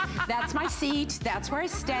 That's my seat. That's where I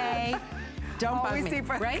stay. Don't bug me,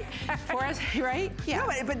 right? For us, right? Yeah.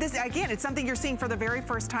 No, but this, again, it's something you're seeing for the very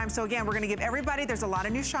first time. So again, we're gonna give everybody, there's a lot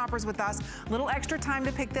of new shoppers with us, a little extra time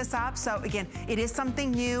to pick this up. So again, it is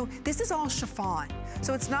something new. This is all chiffon.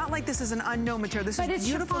 So it's not like this is an unknown material. This is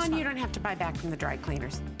beautiful chiffon. You don't have to buy back from the dry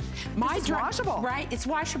cleaners. It's washable. Right, it's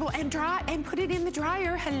washable and dry, and put it in the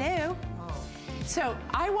dryer, hello. So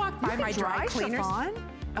I walk by my dry cleaners. Chiffon?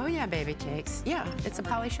 Oh yeah, baby cakes. Yeah, it's a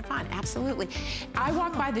poly chiffon, absolutely. I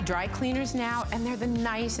walk by the dry cleaners now, and they're the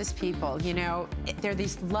nicest people, you know. They're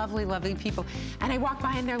these lovely, lovely people. And I walk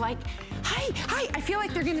by and they're like, hi, hi. I feel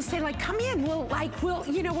like they're gonna say like, come in, we'll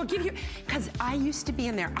give you, because I used to be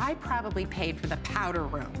in there. I probably paid for the powder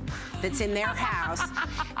room that's in their house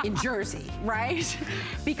in Jersey, right?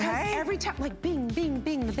 Because every time, like bing, bing,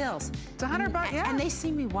 bing, the bills. It's $100, yeah. And they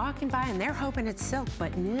see me walking by and they're hoping it's silk,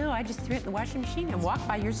 but no, I just threw it in the washing machine and walked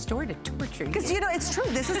by your store to torture you. Because you know, it's true.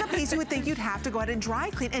 This is a piece you would think you'd have to go ahead and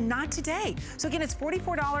dry clean, and not today. So again, it's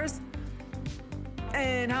 $44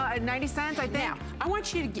 and 90 cents, I think. Now, I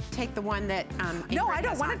want you to take the one that no, I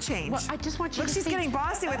don't want to change. Well, I just want you to see. Look, she's getting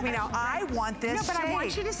bossy with me now. I want this No, but shade. I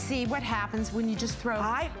want you to see what happens when you just throw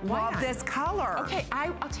I love this color. Okay,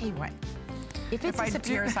 I'll tell you what. If it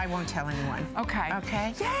disappears, I won't tell anyone. Okay.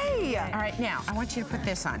 Okay? Yay! All right, now, I want you to put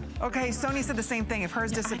this on. Okay, Sonia said the same thing. If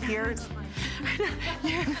hers disappears.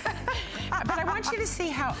 But I want you to see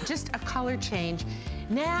how just a color change.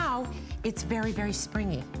 Now, it's very, very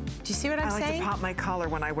springy. Do you see what I'm saying? I like to pop my collar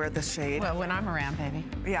when I wear this shade. Well, when I'm around, baby.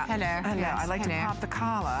 Yeah. Hello. Yes, I like to pop the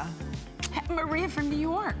collar. Maria from New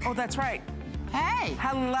York. Oh, that's right. Hey.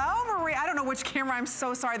 Hello, Maria. I don't know which camera. I'm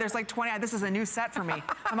so sorry. There's like 20. This is a new set for me.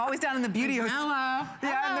 I'm always down in the beauty. Hello.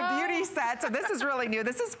 Yeah, in the beauty set. So this is really new.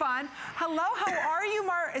 This is fun. Hello. How are you,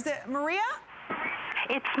 Is it Maria?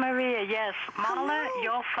 It's Maria. Yes, Marla,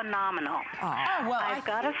 you're phenomenal. Oh, well, I've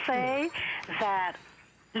got to say that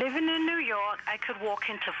living in New York, I could walk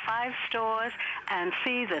into 5 stores and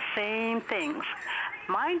see the same things.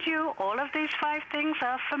 Mind you, all of these 5 things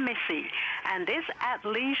are for Missy, and this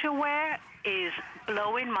athleisure wear is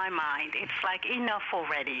blowing my mind. It's like enough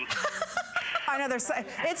already. I know,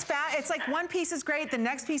 it's fat. It's like one piece is great, the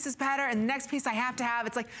next piece is better, and the next piece I have to have.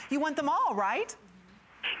 It's like, you want them all, right?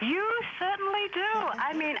 You certainly do.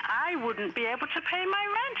 I mean, I wouldn't be able to pay my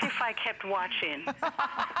rent if I kept watching.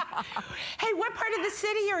 Hey, what part of the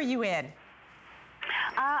city are you in?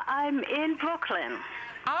 I'm in Brooklyn.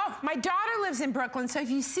 Oh, my daughter lives in Brooklyn, so if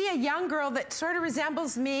you see a young girl that sort of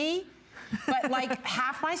resembles me, but like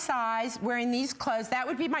half my size, wearing these clothes, that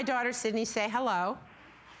would be my daughter, Sydney. Say hello.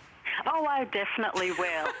 Oh, I definitely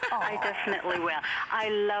will. I definitely will. I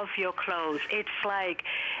love your clothes. It's like,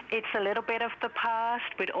 it's a little bit of the past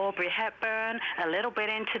with Audrey Hepburn, a little bit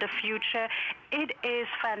into the future. It is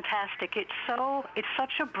fantastic. It's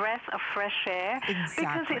such a breath of fresh air. Exactly.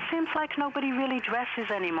 Because it seems like nobody really dresses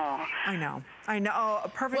anymore. I know. Oh,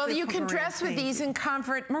 perfectly. Well, you can dress with these in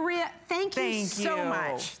comfort. Maria, thank you so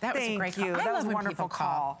much. That was a great call. That was a wonderful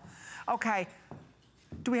call. Okay.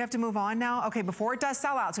 Do we have to move on now? Okay, before it does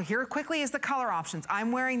sell out, so here quickly is the color options.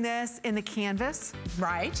 I'm wearing this in the canvas.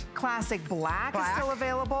 Right. Classic black is still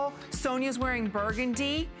available. Sonia's wearing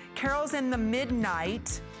burgundy. Carol's in the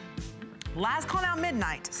midnight. Last call now,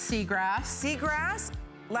 midnight. Seagrass. Seagrass.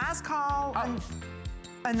 Last call.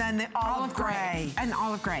 And then the olive gray. And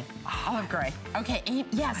olive gray. Olive gray. Okay,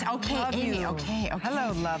 yes, okay, Amy. Okay.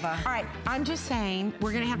 Hello, lover. All right, I'm just saying,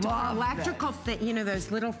 we're gonna have to put electrical, you know,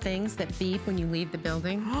 those little things that beep when you leave the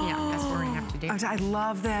building? Yeah, that's what we're gonna have to do. I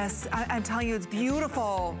love this. I'm telling you, it's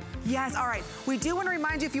beautiful. Yes, all right. We do want to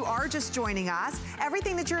remind you, if you are just joining us,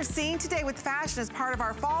 everything that you're seeing today with fashion as part of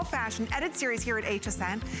our Fall Fashion Edit series here at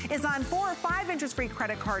HSN is on 4 or 5 interest-free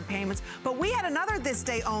credit card payments. But we had another this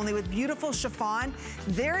day only with beautiful chiffon.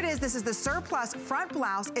 There it is. This is the surplus front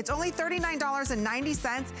blouse. It's only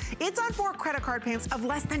 $39.90. It's on 4 credit card payments of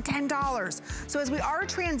less than $10. So as we are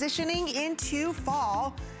transitioning into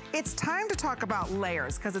fall, it's time to talk about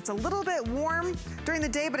layers because it's a little bit warm during the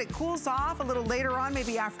day, but it cools off a little later on,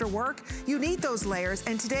 maybe after work. You need those layers.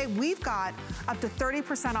 And today we've got up to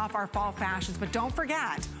 30% off our fall fashions. But don't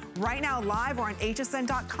forget, right now live or on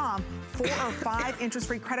hsn.com, 4 or 5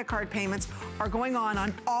 interest-free credit card payments are going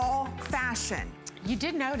on all fashion. You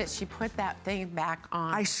did notice she put that thing back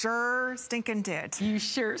on. I sure stinking did. You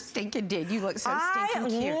sure stinking did. You look so stinking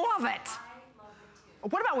cute. I love it.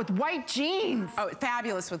 What about with white jeans? Oh,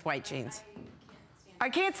 fabulous with white jeans. I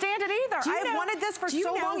can't stand it either. I've wanted this for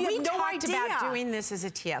so long. You have no idea. We talked about doing this as a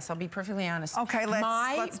TS. I'll be perfectly honest. Okay, let's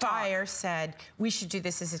My talk. buyer said we should do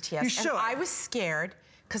this as a TS. You should. And I was scared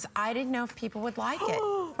because I didn't know if people would like it.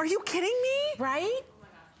 Are you kidding me? Right?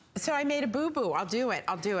 So I made a boo-boo. I'll do it.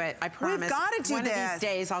 I'll do it. I promise. We've got to do One this. of these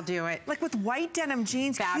days, I'll do it. Like with white denim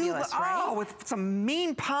jeans. Fabulous, cute. right? Oh, with some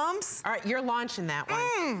mean pumps. All right, you're launching that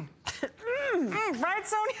one. Right,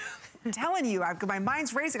 Sonia? I'm telling you, my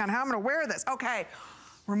mind's racing on how I'm going to wear this. Okay,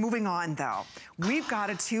 we're moving on, though. We've got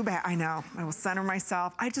a 2-bag. I know. I will center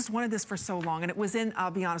myself. I just wanted this for so long, and it was in,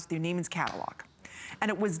 I'll be honest with you, Neiman's catalog. And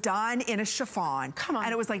it was done in a chiffon. Come on.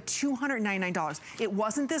 And it was like $299. It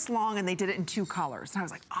wasn't this long, and they did it in 2 colors. And I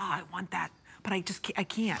was like, oh, I want that. But I just can't, I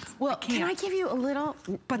can't. Well, can I give you a little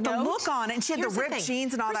But note? the look on it, and she had Here's the ripped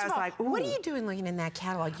jeans and all that. I was like, ooh. What are you doing looking in that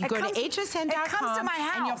catalog? You It go comes- to hsn.com it comes to my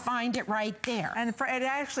house. and you'll find it right there. And it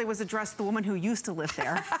actually was addressed to the woman who used to live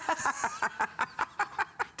there.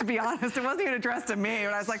 To be honest, it wasn't even addressed to me.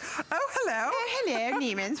 And I was like, oh, hello. Oh, hello,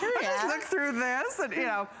 Neiman's. I just looked through this, and you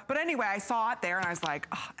know. But anyway, I saw it there, and I was like,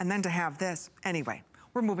 oh, and then to have this. Anyway,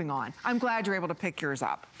 we're moving on. I'm glad you're able to pick yours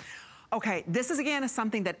up. Okay, this is again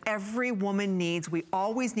something that every woman needs. We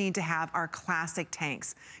always need to have our classic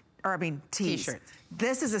tanks, or I mean tees. T-shirts.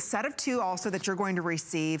 This is a set of 2 also that you're going to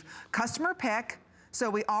receive. Customer pick. So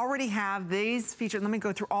we already have these featured. Let me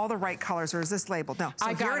go through all the right colors, or is this labeled? No, so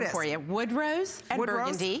I got here it it is. for you. Wood rose and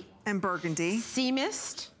burgundy. And burgundy. Sea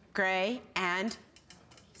mist, gray, and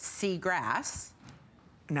sea grass.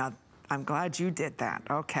 Now, I'm glad you did that.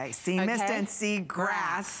 Okay, sea mist and sea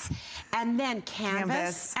grass. And then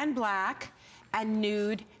canvas and black and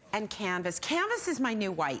nude and canvas. Canvas is my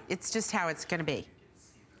new white. It's just how it's gonna be.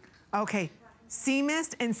 Okay, sea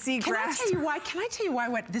mist and sea grass. Can I tell you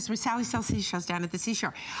why this was Sally sells seashells down at the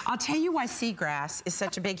seashore. I'll tell you why sea grass is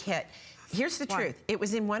such a big hit. Here's the truth. It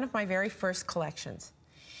was in one of my very first collections.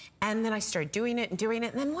 And then I started doing it. And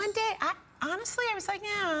then one day, honestly, I was like,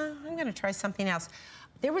 yeah, I'm gonna try something else.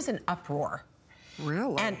 There was an uproar.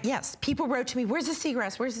 Really? And yes, people wrote to me, where's the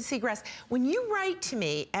seagrass? Where's the seagrass? When you write to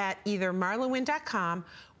me at either MarlaWynne.com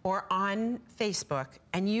or on Facebook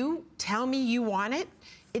and you tell me you want it,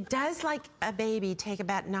 it does, like a baby, take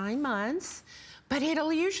about 9 months, but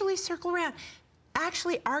it'll usually circle around.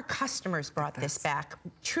 Actually, our customers brought this back,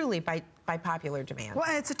 truly by popular demand. Well,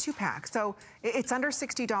 it's a 2-pack, so it's under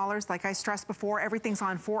 $60. Like I stressed before, everything's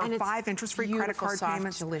on 4 or 5 interest-free credit card soft,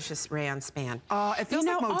 payments. Delicious rayon span. It feels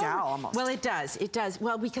like Modal almost. Well, it does. It does.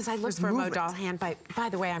 Well, because I looked for a Modal hand. By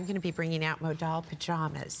the way, I'm going to be bringing out Modal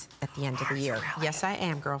pajamas at the end of the year. Really? Yes, I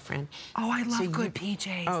am, girlfriend. Oh, I love good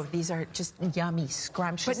PJs. Oh, these are just yummy,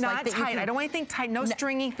 scrumptious. But not tight. I don't want anything tight. No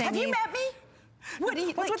stringy thing. Have you met me?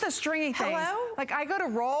 What's with the stringy things? Hello? Like I go to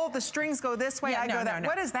roll, the strings go this way, I go that.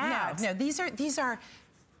 What is that? No, these are,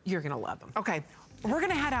 you're gonna love them. Okay, we're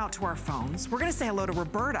gonna head out to our phones. We're gonna say hello to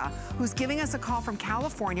Roberta, who's giving us a call from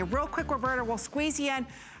California. Real quick, Roberta, we'll squeeze you in.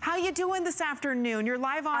 How you doing this afternoon? You're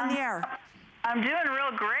live on the air. I'm doing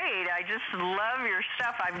real great. I just love your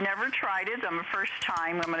stuff. I've never tried it. I'm a first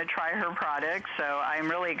time. I'm gonna try her product, so I'm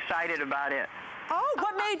really excited about it. Oh,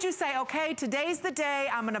 what made you say, okay, today's the day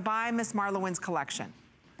I'm gonna buy Miss MarlaWynne's collection?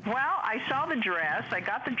 Well, I saw the dress. I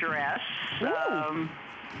got the dress,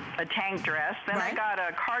 a tank dress. Then I got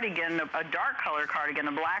a cardigan, a dark color cardigan,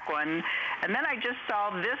 a black one. And then I just saw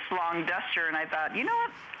this long duster, and I thought, you know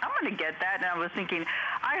what? I'm gonna get that. And I was thinking,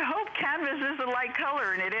 I hope canvas is the light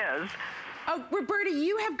color, and it is. Oh, Roberta,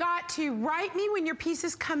 you have got to write me when your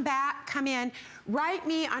pieces come in. Write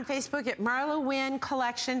me on Facebook at MarlaWynne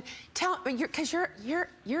Collection. Because you're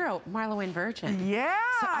a MarlaWynne virgin. Yeah.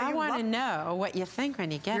 So I want to know what you think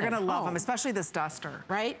when you get it. You're gonna love them, especially this duster.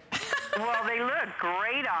 Right? Well, they look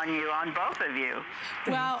great on you, on both of you.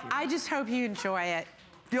 Well, I just hope you enjoy it.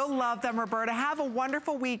 You'll love them, Roberta. Have a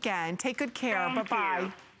wonderful weekend. Take good care.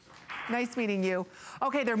 Bye-bye. Nice meeting you.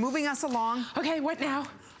 Okay, they're moving us along. Okay, what now?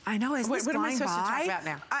 I know, is this what am I supposed by? to talk about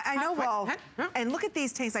now? I know, well, and look at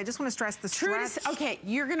these tanks. I just want to stress the stretch. Okay,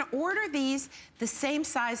 you're gonna order these the same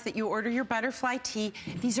size that you order your butterfly tee.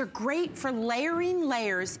 These are great for layering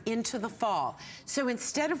layers into the fall. So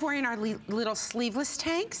instead of wearing our little sleeveless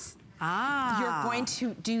tanks, you're going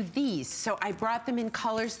to do these. So I brought them in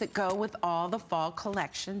colors that go with all the fall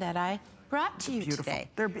collection that I brought to you today.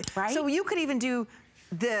 They're right? So you could even do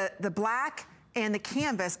the black and the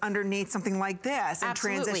canvas underneath something like this and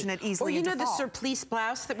transition it easily into fall. Or you know the surplice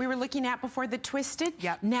blouse that we were looking at before, the twisted?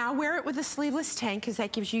 Yep. Now wear it with a sleeveless tank because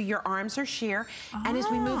that gives you your arms are sheer. And as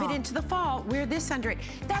we move it into the fall, wear this under it.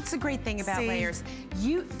 That's the great thing about layers.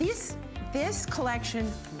 This collection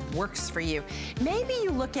works for you. Maybe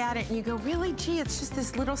you look at it and you go, really, gee, it's just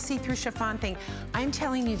this little see-through chiffon thing. I'm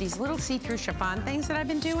telling you, these little see-through chiffon things that I've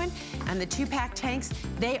been doing and the 2-pack tanks,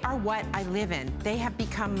 they are what I live in. They have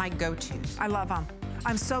become my go-tos. I love them.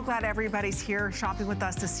 I'm so glad everybody's here shopping with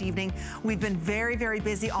us this evening. We've been very, very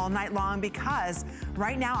busy all night long because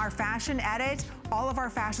right now our fashion edit, all of our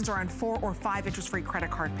fashions are on 4 or 5 interest-free credit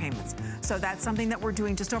card payments. So that's something that we're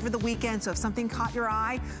doing just over the weekend. So if something caught your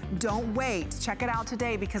eye, don't wait. Check it out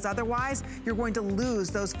today because otherwise you're going to lose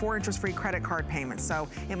those 4 interest-free credit card payments. So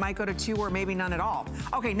it might go to 2 or maybe none at all.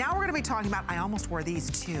 Okay, now we're gonna be talking about, I almost wore these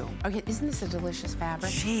too. Okay, isn't this a delicious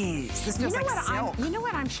fabric? Jeez, this feels like silk. You know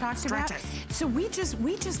what I'm shocked about? So we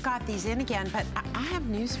just got these in again, but I have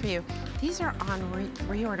news for you. These are on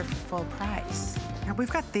reorder for full price. Now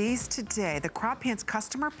we've got these today, the crop pants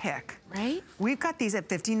customer pick. Right? We've got these at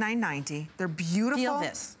 $59.90. They're beautiful. Feel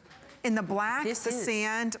this. In the black, the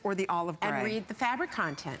sand, or the olive gray. And read the fabric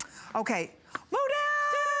content. Okay, modal!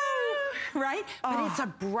 Right? But it's a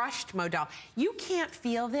brushed modal. You can't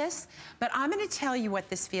feel this, but I'm gonna tell you what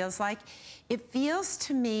this feels like. It feels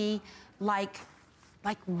to me like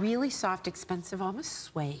really soft, expensive, almost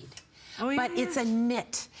suede. Oh, yeah. But it's a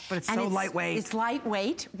knit. But it's so lightweight. It's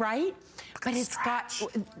lightweight, right? But it's got,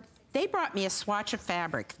 they brought me a swatch of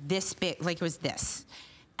fabric this big, like it was this.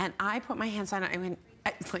 And I put my hands on it,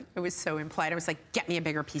 I was so implied. I was like, get me a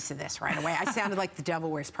bigger piece of this right away. I sounded like the Devil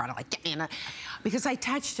Wears Prada, like, get me in a, because I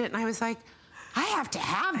touched it and I was like, I have to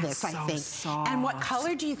have this, I think. Soft. And what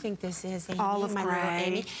color do you think this is, Amy? Olive my gray. little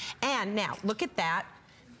Amy. And now, look at that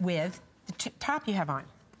with the top you have on.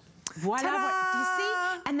 What do you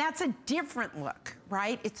see? And that's a different look,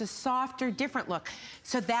 right? It's a softer, different look.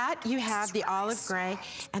 So that you have the olive gray,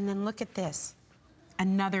 and then look at this.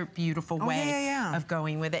 Another beautiful way of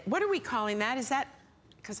going with it. What are we calling that? Is that,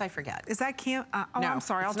 because I forget. Is that no, I'm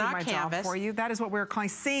sorry, I'll do my job for you. That is what we're calling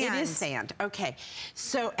sand. It is sand, okay.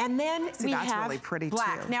 So, and then we have really pretty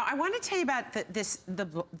black. Too. Now, I want to tell you about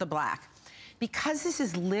the black. Because this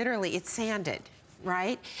is literally, it's sanded.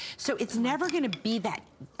 Right? So it's never going to be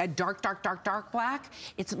a dark, dark, dark, dark black.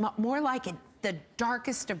 It's more like the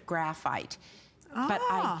darkest of graphite. But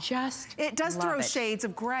I just It does throw shades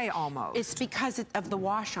of gray almost. It's because of the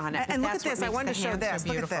wash on it. And look at this. I wanted to show this.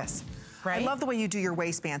 Look at this. Right? I love the way you do your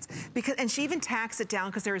waistbands. And she even tacks it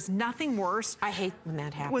down because there is nothing worse. I hate when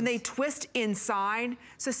that happens. When they twist inside.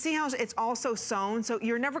 So see how it's also sewn? So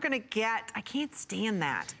you're never gonna get, I can't stand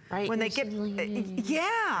that. Right. When they get,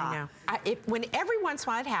 I know. When every once in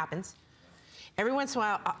a while it happens, every once in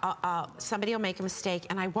a while, somebody will make a mistake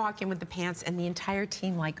and I walk in with the pants and the entire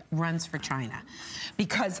team like runs for China.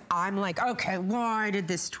 Because I'm like, okay, why did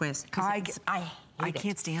this twist? I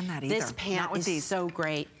can't stand that either. This pant is so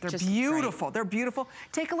great. They're beautiful. They're beautiful.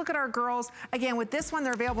 Take a look at our girls. Again, with this one,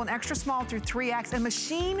 they're available in extra small through 3X and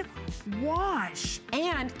machine wash.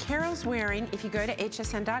 And Carol's wearing, if you go to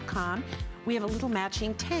hsn.com, we have a little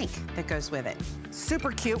matching tank that goes with it.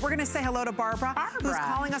 Super cute. We're gonna say hello to Barbara, who's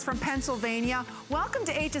calling us from Pennsylvania. Welcome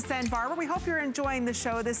to HSN, Barbara. We hope you're enjoying the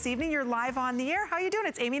show this evening. You're live on the air. How you doing?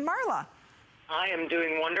 It's Amy and Marla. I am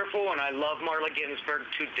doing wonderful, and I love Marla Ginsburg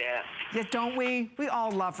to death. Yeah, don't we? We all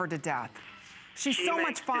love her to death. She's so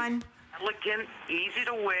much fun. Elegant, easy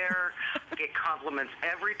to wear, get compliments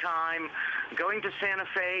every time. Going to Santa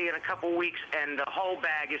Fe in a couple weeks, and the whole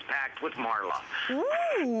bag is packed with Marla.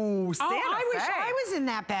 Ooh, Santa Fe. I wish I was in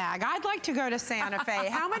that bag. I'd like to go to Santa Fe.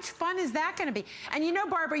 How much fun is that going to be? And you know,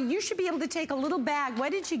 Barbara, you should be able to take a little bag.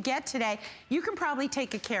 What did you get today? You can probably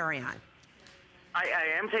take a carry-on. I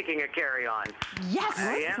am taking a carry-on. Yes,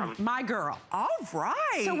 I am. My girl. All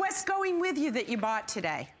right. So what's going with you that you bought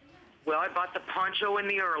today? Well, I bought the poncho in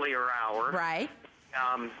the earlier hour. Right.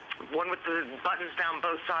 One with the buttons down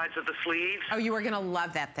both sides of the sleeves. Oh, you are going to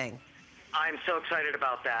love that thing. I'm so excited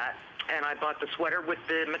about that. And I bought the sweater with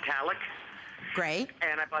the metallic. Great.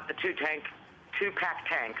 And I bought the two-pack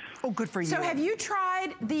tanks. Oh, good for you. So have you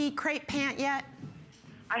tried the crepe pant yet?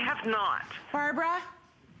 I have not. Barbara,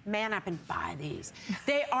 man up and buy these.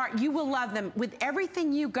 They are, you will love them. With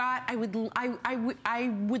everything you got, I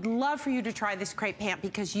would love for you to try this crepe pant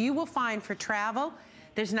because you will find for travel,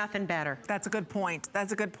 there's nothing better. That's a good point.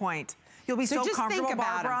 That's a good point. You'll be so just comfortable, think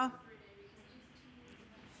about Barbara.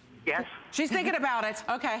 Yes? She's thinking about it.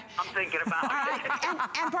 Okay. I'm thinking about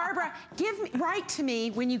it. And Barbara, write to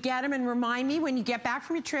me when you get them and remind me when you get back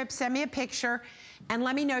from your trip, send me a picture and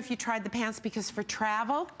let me know if you tried the pants because for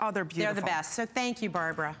travel, oh, they're beautiful. They're the best. So thank you,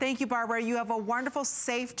 Barbara. Thank you, Barbara. You have a wonderful,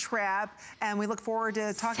 safe trip and we look forward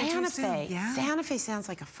to talking to you soon. Yeah. Santa Fe sounds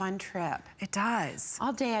like a fun trip. It does.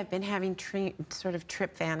 All day I've been having sort of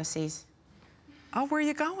trip fantasies. Oh, where are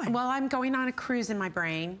you going? Well, I'm going on a cruise in my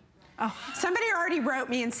brain. Oh. Somebody already wrote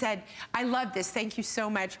me and said, I love this, thank you so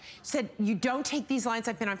much. Said, you don't take these lines,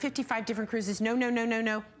 I've been on 55 different cruises. No, no, no, no,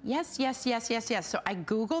 no. Yes, yes, yes, yes, yes. So I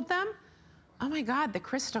Googled them. Oh my God, the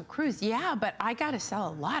Crystal Cruise. Yeah, but I gotta sell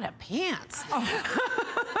a lot of pants. Oh,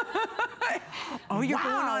 oh you're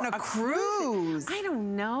going on a cruise. I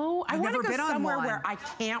don't know. I want to go somewhere where I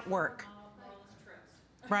can't work.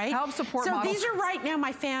 Right? Help support So models. these are right now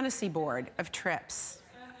my fantasy board of trips.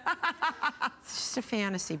 It's just a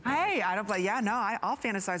fantasy board. Hey, I'll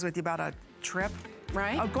fantasize with you about a trip.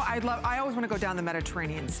 Right? I always want to go down the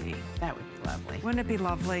Mediterranean Sea. That would be lovely. Wouldn't it be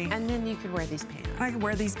lovely? And then you could wear these pants. I could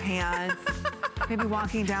wear these pants. Maybe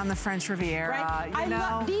walking down the French Riviera. Right? I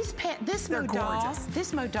love these pants.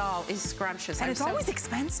 This modal is scrumptious. And it's always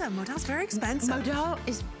expensive. Modal's very expensive. Modal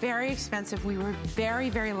is very expensive. We were very,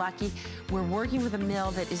 very lucky. We're working with a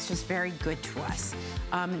mill that is just very good to us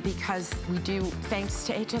because we do, thanks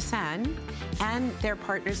to HSN and their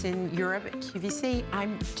partners in Europe at QVC,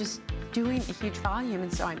 I'm just doing a huge volume,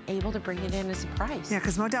 and so I'm able to bring it in as a price. Yeah,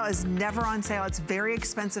 because Modal is never on sale. It's very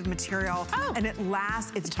expensive material, and it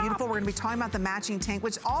lasts. It's beautiful. We're going to be talking about the matching tank,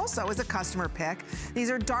 which also is a customer pick.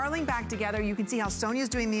 These are darling back together. You can see how Sonia's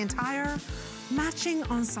doing the entire matching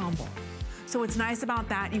ensemble. So what's nice about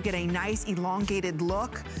that, you get a nice elongated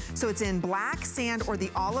look. So it's in black, sand, or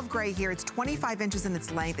the olive gray here. It's 25 inches in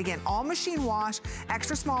its length. Again, all machine wash,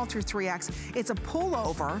 extra small through 3X. It's a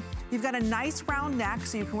pullover. You've got a nice round neck,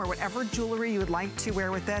 so you can wear whatever jewelry you would like to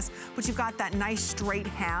wear with this, but you've got that nice straight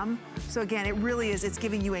hem. So again, it really is, it's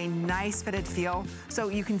giving you a nice fitted feel. So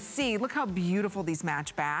you can see, look how beautiful these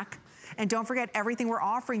match back. And don't forget, everything we're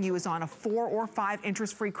offering you is on a 4 or 5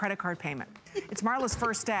 interest-free credit card payment. It's Marla's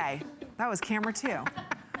first day. That was camera 2.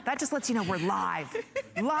 That just lets you know we're live.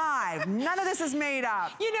 Live. None of this is made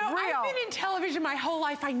up. You know, Real. I've been in television my whole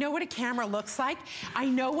life. I know what a camera looks like. I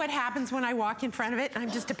know what happens when I walk in front of it, and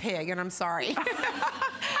I'm just a pig, and I'm sorry.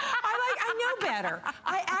 I know better.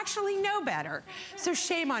 I actually know better. So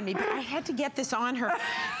shame on me, but I had to get this on her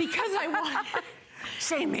because I want...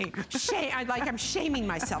 Shame me. I'm shaming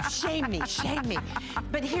myself. Shame me, shame me.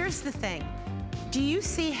 But here's the thing. Do you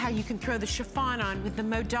see how you can throw the chiffon on with the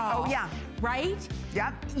modal? Oh, yeah. Right?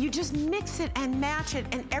 Yep. You just mix it and match it,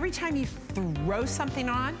 and every time you throw something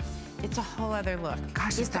on, it's a whole other look.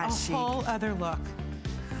 Gosh, it's that chic. a whole other look.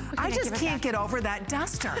 I just can't get over that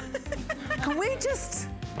duster. Can we just...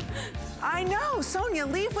 I know, Sonia,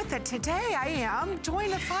 leave with it today. I am.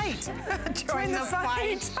 Join the fight. Join the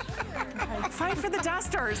fight. Fight for the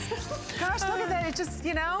dusters. Gosh, look at that. It just,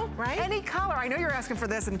 you know, right? Any color. I know you're asking for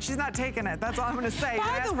this, and she's not taking it. That's all I'm going to say.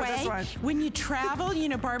 By the way, when you travel, you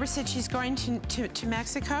know, Barbara said she's going to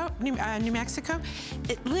Mexico, New Mexico.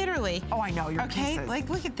 It literally. Oh, I know. Your okay, pieces. like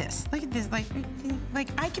look at this. Look at this. Like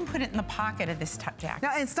I can put it in the pocket of this jacket.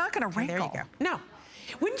 No, it's not going to wrinkle. There you go. No.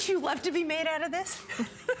 Wouldn't you love to be made out of this?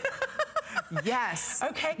 Yes.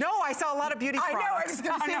 Okay. No, I saw a lot of beauty products. I know, I was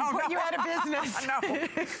going to say, put you out of business. No,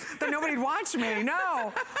 then nobody'd watch me,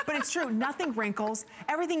 no. But it's true, nothing wrinkles.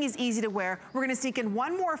 Everything is easy to wear. We're going to sneak in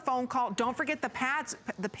one more phone call. Don't forget the pants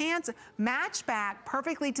match back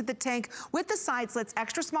perfectly to the tank with the side slits,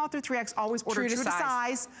 extra small through 3X, always order true to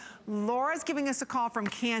size. Laura's giving us a call from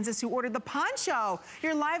Kansas who ordered the poncho.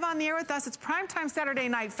 You're live on the air with us. It's primetime Saturday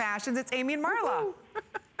Night Fashions. It's Amy and Marla.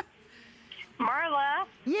 Marla.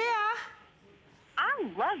 Yeah. I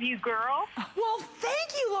love you, girl. Well,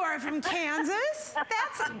 thank you, Laura from Kansas.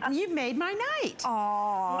 You've made my night.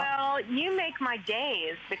 Aww. Well, you make my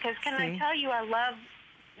days because can I tell you, I love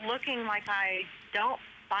looking like I don't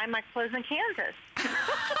buy my clothes in Kansas.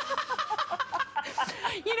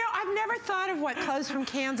 You know, I've never thought of what clothes from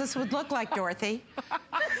Kansas would look like, Dorothy.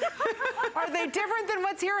 Are they different than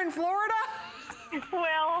what's here in Florida?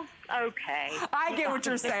 Well, okay. I get what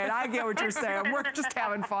you're saying. I get what you're saying. We're just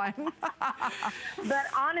having fun. But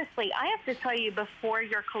honestly, I have to tell you, before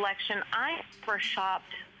your collection, I never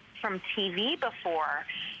shopped from TV before,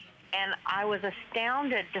 and I was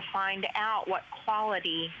astounded to find out what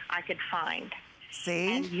quality I could find.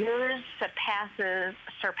 See? And yours surpasses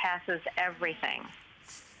everything.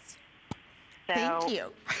 So thank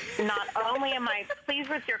you. Not only am I pleased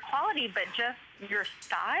with your quality, but just your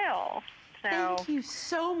style. So thank you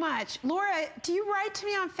so much. Laura, do you write to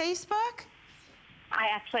me on Facebook? I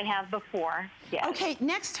actually have before, yes. Okay,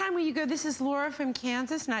 next time when you go, this is Laura from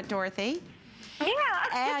Kansas, not Dorothy.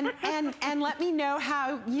 Yeah. and let me know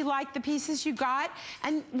how you like the pieces you got.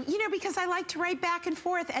 And, you know, because I like to write back and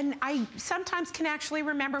forth, and I sometimes can actually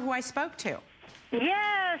remember who I spoke to.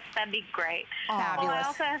 Yes, that'd be great.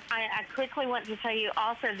 Fabulous. Well, I quickly want to tell you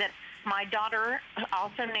also that my daughter,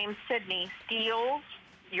 also named Sydney, steals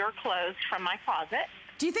your clothes from my closet.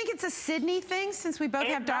 Do you think it's a Sydney thing, since we both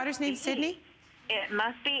have daughters named Sydney? It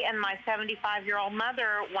must be, and my 75-year-old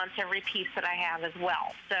mother wants every piece that I have as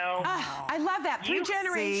well. So I love that. 3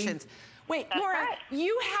 generations. Wait, That's Laura, right.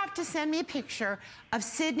 you have to send me a picture of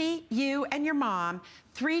Sydney, you, and your mom,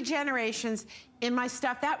 3 generations in my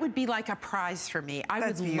stuff. That would be like a prize for me. I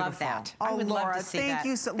would love that. Oh, I would Laura, love to see thank that.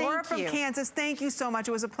 you so Laura from Kansas, thank you so much.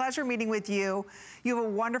 It was a pleasure meeting with you. You have a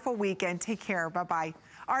wonderful weekend. Take care. Bye-bye.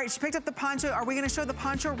 All right, she picked up the poncho. Are we going to show the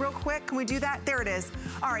poncho real quick? Can we do that? There it is.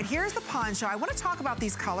 All right, here's the poncho. I want to talk about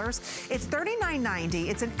these colors. It's $39.90.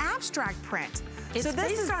 It's an abstract print. It's so this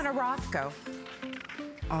based is on a Rothko.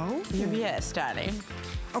 Oh. Yes, Daddy.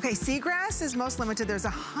 Okay, seagrass is most limited. There's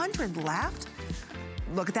 100 left.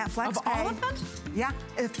 Look at that flex Of pay. all of them? Yeah,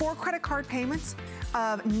 4 credit card payments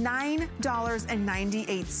of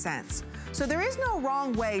 $9.98. So there is no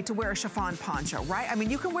wrong way to wear a chiffon poncho, right? I mean,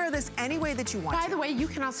 you can wear this any way that you want By the way, you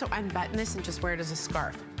can also unbutton this and just wear it as a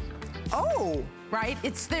scarf. Oh. Right?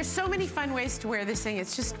 There's so many fun ways to wear this thing.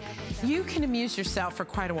 It's just, you can amuse yourself for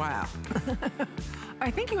quite a while.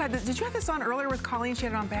 I think you had did you have this on earlier with Colleen? She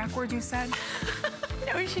had it on backwards, you said?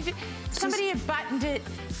 No, she did. Somebody had buttoned it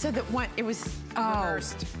so that it was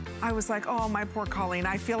reversed. I was like, oh, my poor Colleen.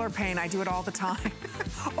 I feel her pain. I do it all the time.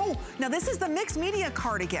 Oh, now this is the mixed media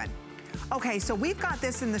cardigan. Okay, so we've got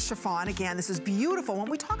this in the chiffon. Again, this is beautiful. When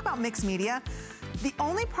we talk about mixed media, the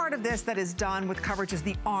only part of this that is done with coverage is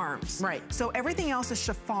the arms. Right. So everything else is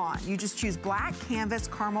chiffon. You just choose black, canvas,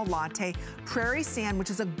 caramel latte, prairie sand, which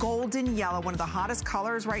is a golden yellow, one of the hottest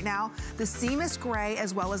colors right now, the seam is gray,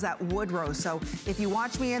 as well as that wood rose. So if you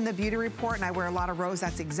watch me in the beauty report and I wear a lot of rose,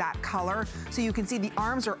 that's exact color. So you can see the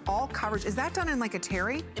arms are all coverage. Is that done in like a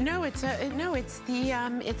terry? No, it's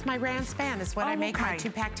my Rand span. It's what I make my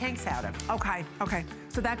 2-pack tanks out of. Okay, okay.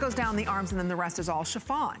 So that goes down the arms and then the rest is all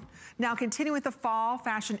chiffon. Now continue with the fall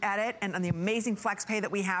fashion edit and the amazing flex pay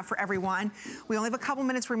that we have for everyone. We only have a couple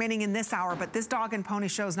minutes remaining in this hour, but this dog and pony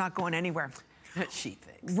show is not going anywhere. She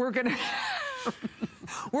thinks.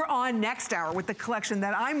 We're on next hour with the collection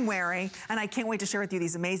that I'm wearing, and I can't wait to share with you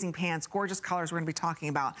these amazing pants, gorgeous colors we're gonna be talking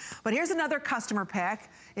about. But here's another customer pick.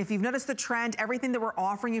 If you've noticed the trend, everything that we're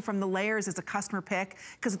offering you from the layers is a customer pick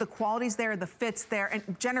because the quality's there, the fit's there, and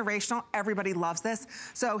generational, everybody loves this.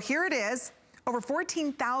 So here it is. Over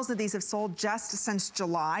 14,000 of these have sold just since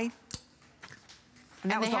July.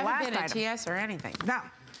 And that was the last item. They haven't been a TS or anything. No.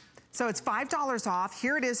 So it's $5 off.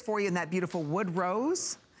 Here it is for you in that beautiful wood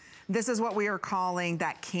rose. This is what we are calling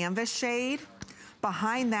that canvas shade.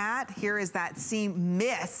 Behind that, here is that seam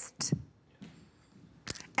mist.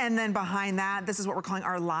 And then behind that, this is what we're calling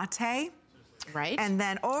our latte. Right. And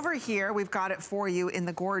then over here, we've got it for you in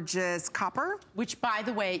the gorgeous copper. Which, by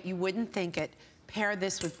the way, you wouldn't think it. Pair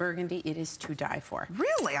this with burgundy, it is to die for.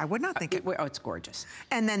 Really? I would not think it. Oh, it's gorgeous.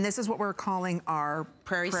 And then this is what we're calling our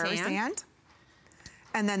prairie sand.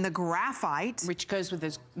 And then the graphite. Which goes with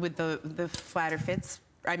the flatter fits.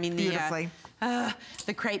 I mean, beautifully.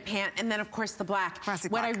 The crepe pant, and then of course the black.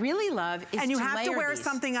 Classic what black. I really love is and you to have to layer wear these.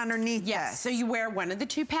 something underneath Yes, this. so you wear one of the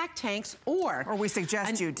 2-pack tanks, or we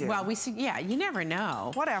suggest you do. Well, yeah, you never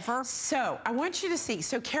know. Whatever. So I want you to see.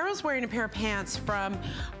 So Carol's wearing a pair of pants from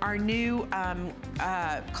our new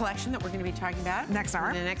collection that we're going to be talking about next hour.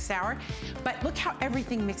 In the next hour. But look how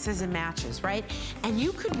everything mixes and matches, right? And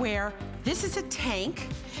you could wear this is a tank.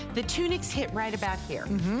 The tunics hit right about here.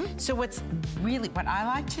 So what I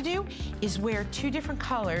like to do is wear 2 different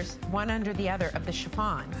colors, one under the other of the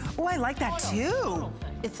chiffon. Oh, I like that too.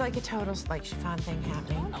 It's like a total like chiffon thing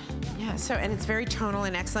happening. Yeah, so, and it's very tonal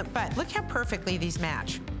and excellent, but look how perfectly these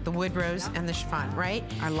match. The wood rose and the chiffon, right?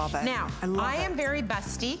 I love it. Now, I am very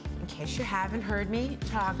busty, in case you haven't heard me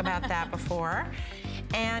talk about that before.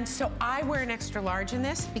 And so I wear an extra large in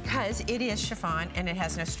this because it is chiffon and it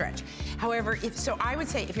has no stretch. However, I would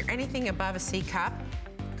say if you're anything above a C cup,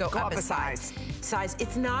 go up a size.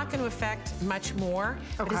 It's not going to affect much more,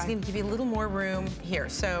 but it's going to give you a little more room here.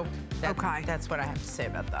 So that's what I have to say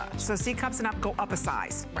about that. So C cups and up, go up a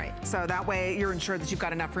size. Right. So that way you're ensured that you've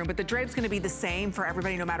got enough room. But the drape's going to be the same for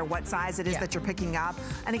everybody, no matter what size it is that you're picking up.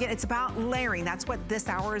 And again, it's about layering. That's what this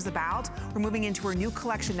hour is about. We're moving into our new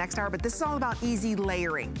collection next hour, but this is all about easy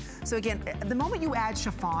layering. So again, the moment you add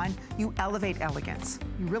chiffon, you elevate elegance.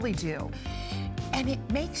 You really do. And it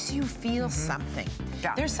makes you feel something.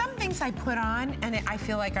 Yeah. There's some things I put on and I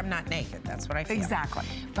feel like I'm not naked. That's what I feel. Exactly.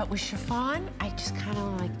 But with chiffon, I just kind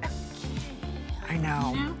of like, I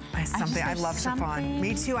know. You know? I love chiffon.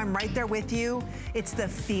 Me too. I'm right there with you. It's the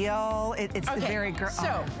feel. It's the very girl.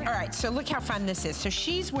 So, all right. So look how fun this is. So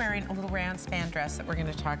she's wearing a little round span dress that we're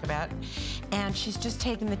going to talk about, and she's just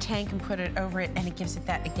taken the tank and put it over it, and it gives it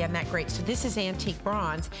that great. So this is antique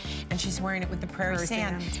bronze, and she's wearing it with the prairie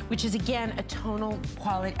sand, which is again a tonal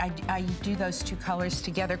quality. I do those 2 colors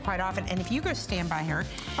together quite often, and if you go stand by her,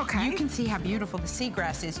 you can see how beautiful the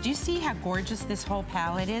seagrass is. Do you see how gorgeous this whole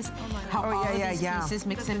palette is? How all of these pieces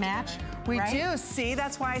mix and match. We do. See,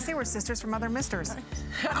 that's why I say we're sisters from other misters.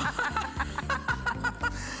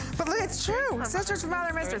 But look, it's true. Sisters from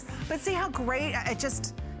other misters. But see how great,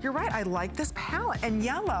 you're right, I like this palette. And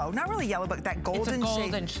yellow, not really yellow, but that golden shade. It's a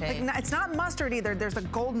golden shade. Like, it's not mustard either. There's a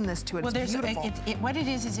goldenness to it. Well, it's beautiful. What it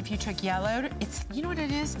is if you took yellow, you know what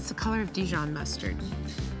it is? It's the color of Dijon mustard.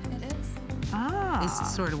 It is. Ah.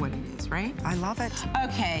 It's sort of what it is, right? I love it.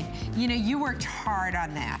 Okay, you worked hard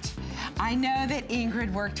on that. I know that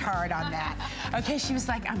Ingrid worked hard on that. Okay, she was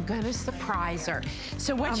like, I'm gonna surprise her.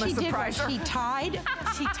 So what she did was she tied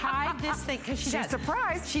this thing, because she's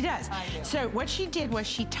surprised. She does. So what she did was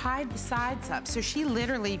she tied the sides up. So she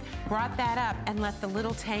literally brought that up and let the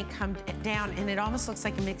little tank come down, and it almost looks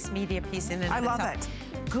like a mixed media piece in and of itself. I love it.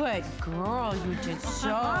 Good girl, you did so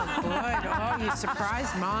good. Oh, you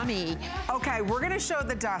surprised mommy. Okay, we're gonna show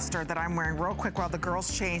the duster that I'm wearing real quick while the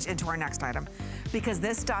girls change into our next item. Because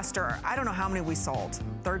this duster, I don't know how many we sold.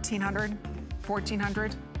 1,300,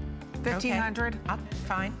 1,400, 1,500? Okay.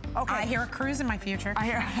 Fine. Okay. I hear a cruise in my future. I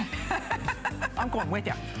hear. I'm going with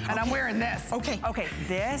you. And I'm wearing this. Okay. Okay,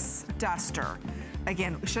 this duster.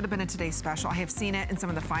 Again, should have been in today's special. I have seen it in some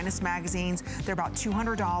of the finest magazines. They're about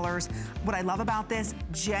 $200. What I love about this,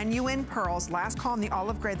 genuine pearls, last call in the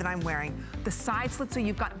olive gray that I'm wearing. The side slit, so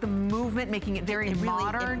you've got the movement, making it very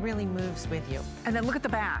modern. It really moves with you. And then look at the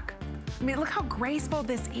back. I mean, look how graceful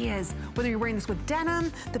this is, whether you're wearing this with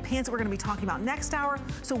denim, the pants that we're gonna be talking about next hour.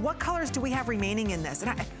 So what colors do we have remaining in this?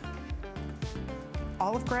 And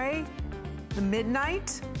olive gray, the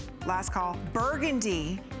midnight, last call,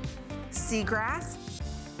 burgundy, seagrass,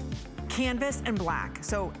 canvas, and black.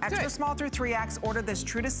 So extra small through 3X, order this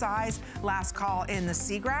true to size. Last call in the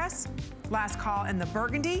seagrass, last call in the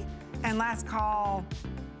burgundy, and last call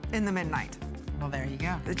in the midnight. Well, there you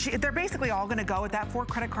go. They're basically all gonna go with that 4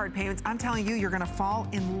 credit card payments. I'm telling you, you're gonna fall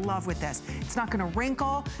in love with this. It's not gonna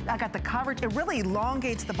wrinkle. I got the coverage. It really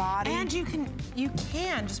elongates the body. And you can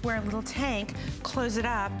just wear a little tank, close it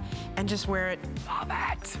up, and just wear it. Love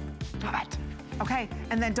it. Love it. Okay,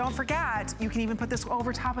 and then don't forget, you can even put this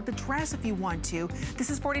over top of the dress if you want to. This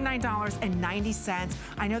is $49.90.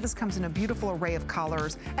 I know this comes in a beautiful array of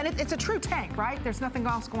colors, and it's a true tank, right? There's nothing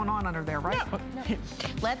else going on under there, right? No.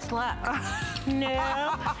 Let's look.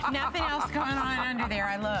 No, nothing else going on under there.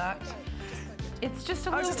 I looked. It's just a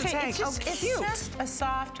little tank. It's just a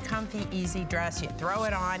soft, comfy, easy dress. You throw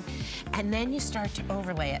it on, and then you start to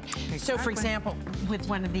overlay it. Exactly. So, for example, with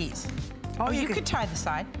one of these. Oh, you could tie the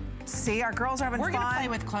side. See, our girls are having fun. We're gonna play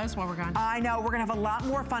with clothes while we're gone. I know, we're gonna have a lot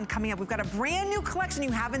more fun coming up. We've got a brand new collection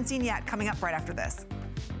you haven't seen yet coming up right after this.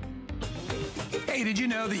 Hey, did you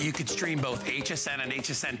know that you could stream both HSN and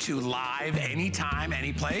HSN2 live anytime,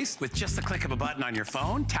 anyplace? With just the click of a button on your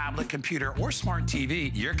phone, tablet, computer, or smart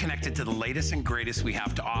TV, you're connected to the latest and greatest we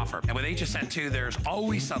have to offer. And with HSN2, there's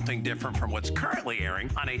always something different from what's currently airing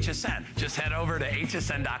on HSN. Just head over to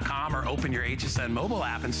hsn.com or open your HSN mobile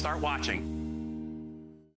app and start watching.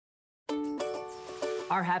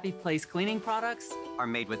 Our Happy Place cleaning products are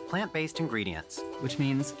made with plant-based ingredients, which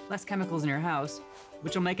means less chemicals in your house,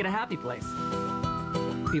 which will make it a happy place.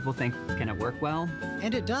 People think, can it work well?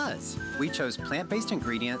 And it does. We chose plant-based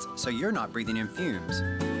ingredients so you're not breathing in fumes.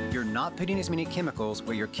 You're not putting as many chemicals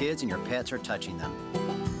where your kids and your pets are touching them.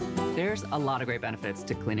 There's a lot of great benefits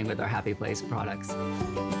to cleaning with our Happy Place products.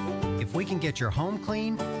 If we can get your home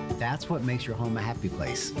clean, that's what makes your home a happy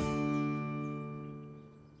place.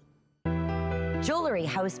 Jewelry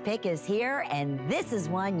House Pick is here, and this is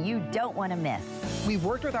one you don't want to miss. We've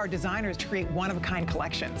worked with our designers to create one-of-a-kind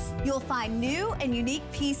collections. You'll find new and unique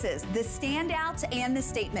pieces, the standouts and the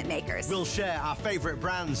statement makers. We'll share our favorite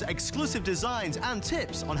brands, exclusive designs, and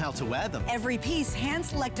tips on how to wear them. Every piece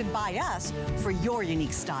hand-selected by us for your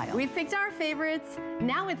unique style. We've picked our favorites.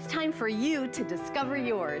 Now it's time for you to discover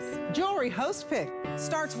yours. Jewelry Host Pick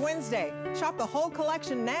starts Wednesday. Shop the whole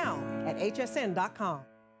collection now at hsn.com.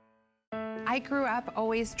 I grew up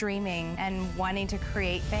always dreaming and wanting to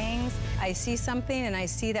create things. I see something and I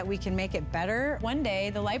see that we can make it better. One day,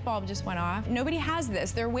 the light bulb just went off. Nobody has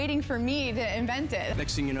this. They're waiting for me to invent it.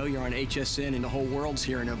 Next thing you know, you're on HSN and the whole world's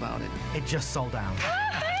hearing about it. It just sold out.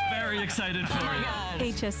 Very excited for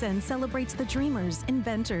you. HSN celebrates the dreamers,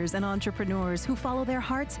 inventors, and entrepreneurs who follow their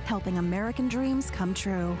hearts, helping American dreams come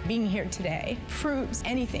true. Being here today proves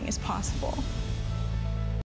anything is possible.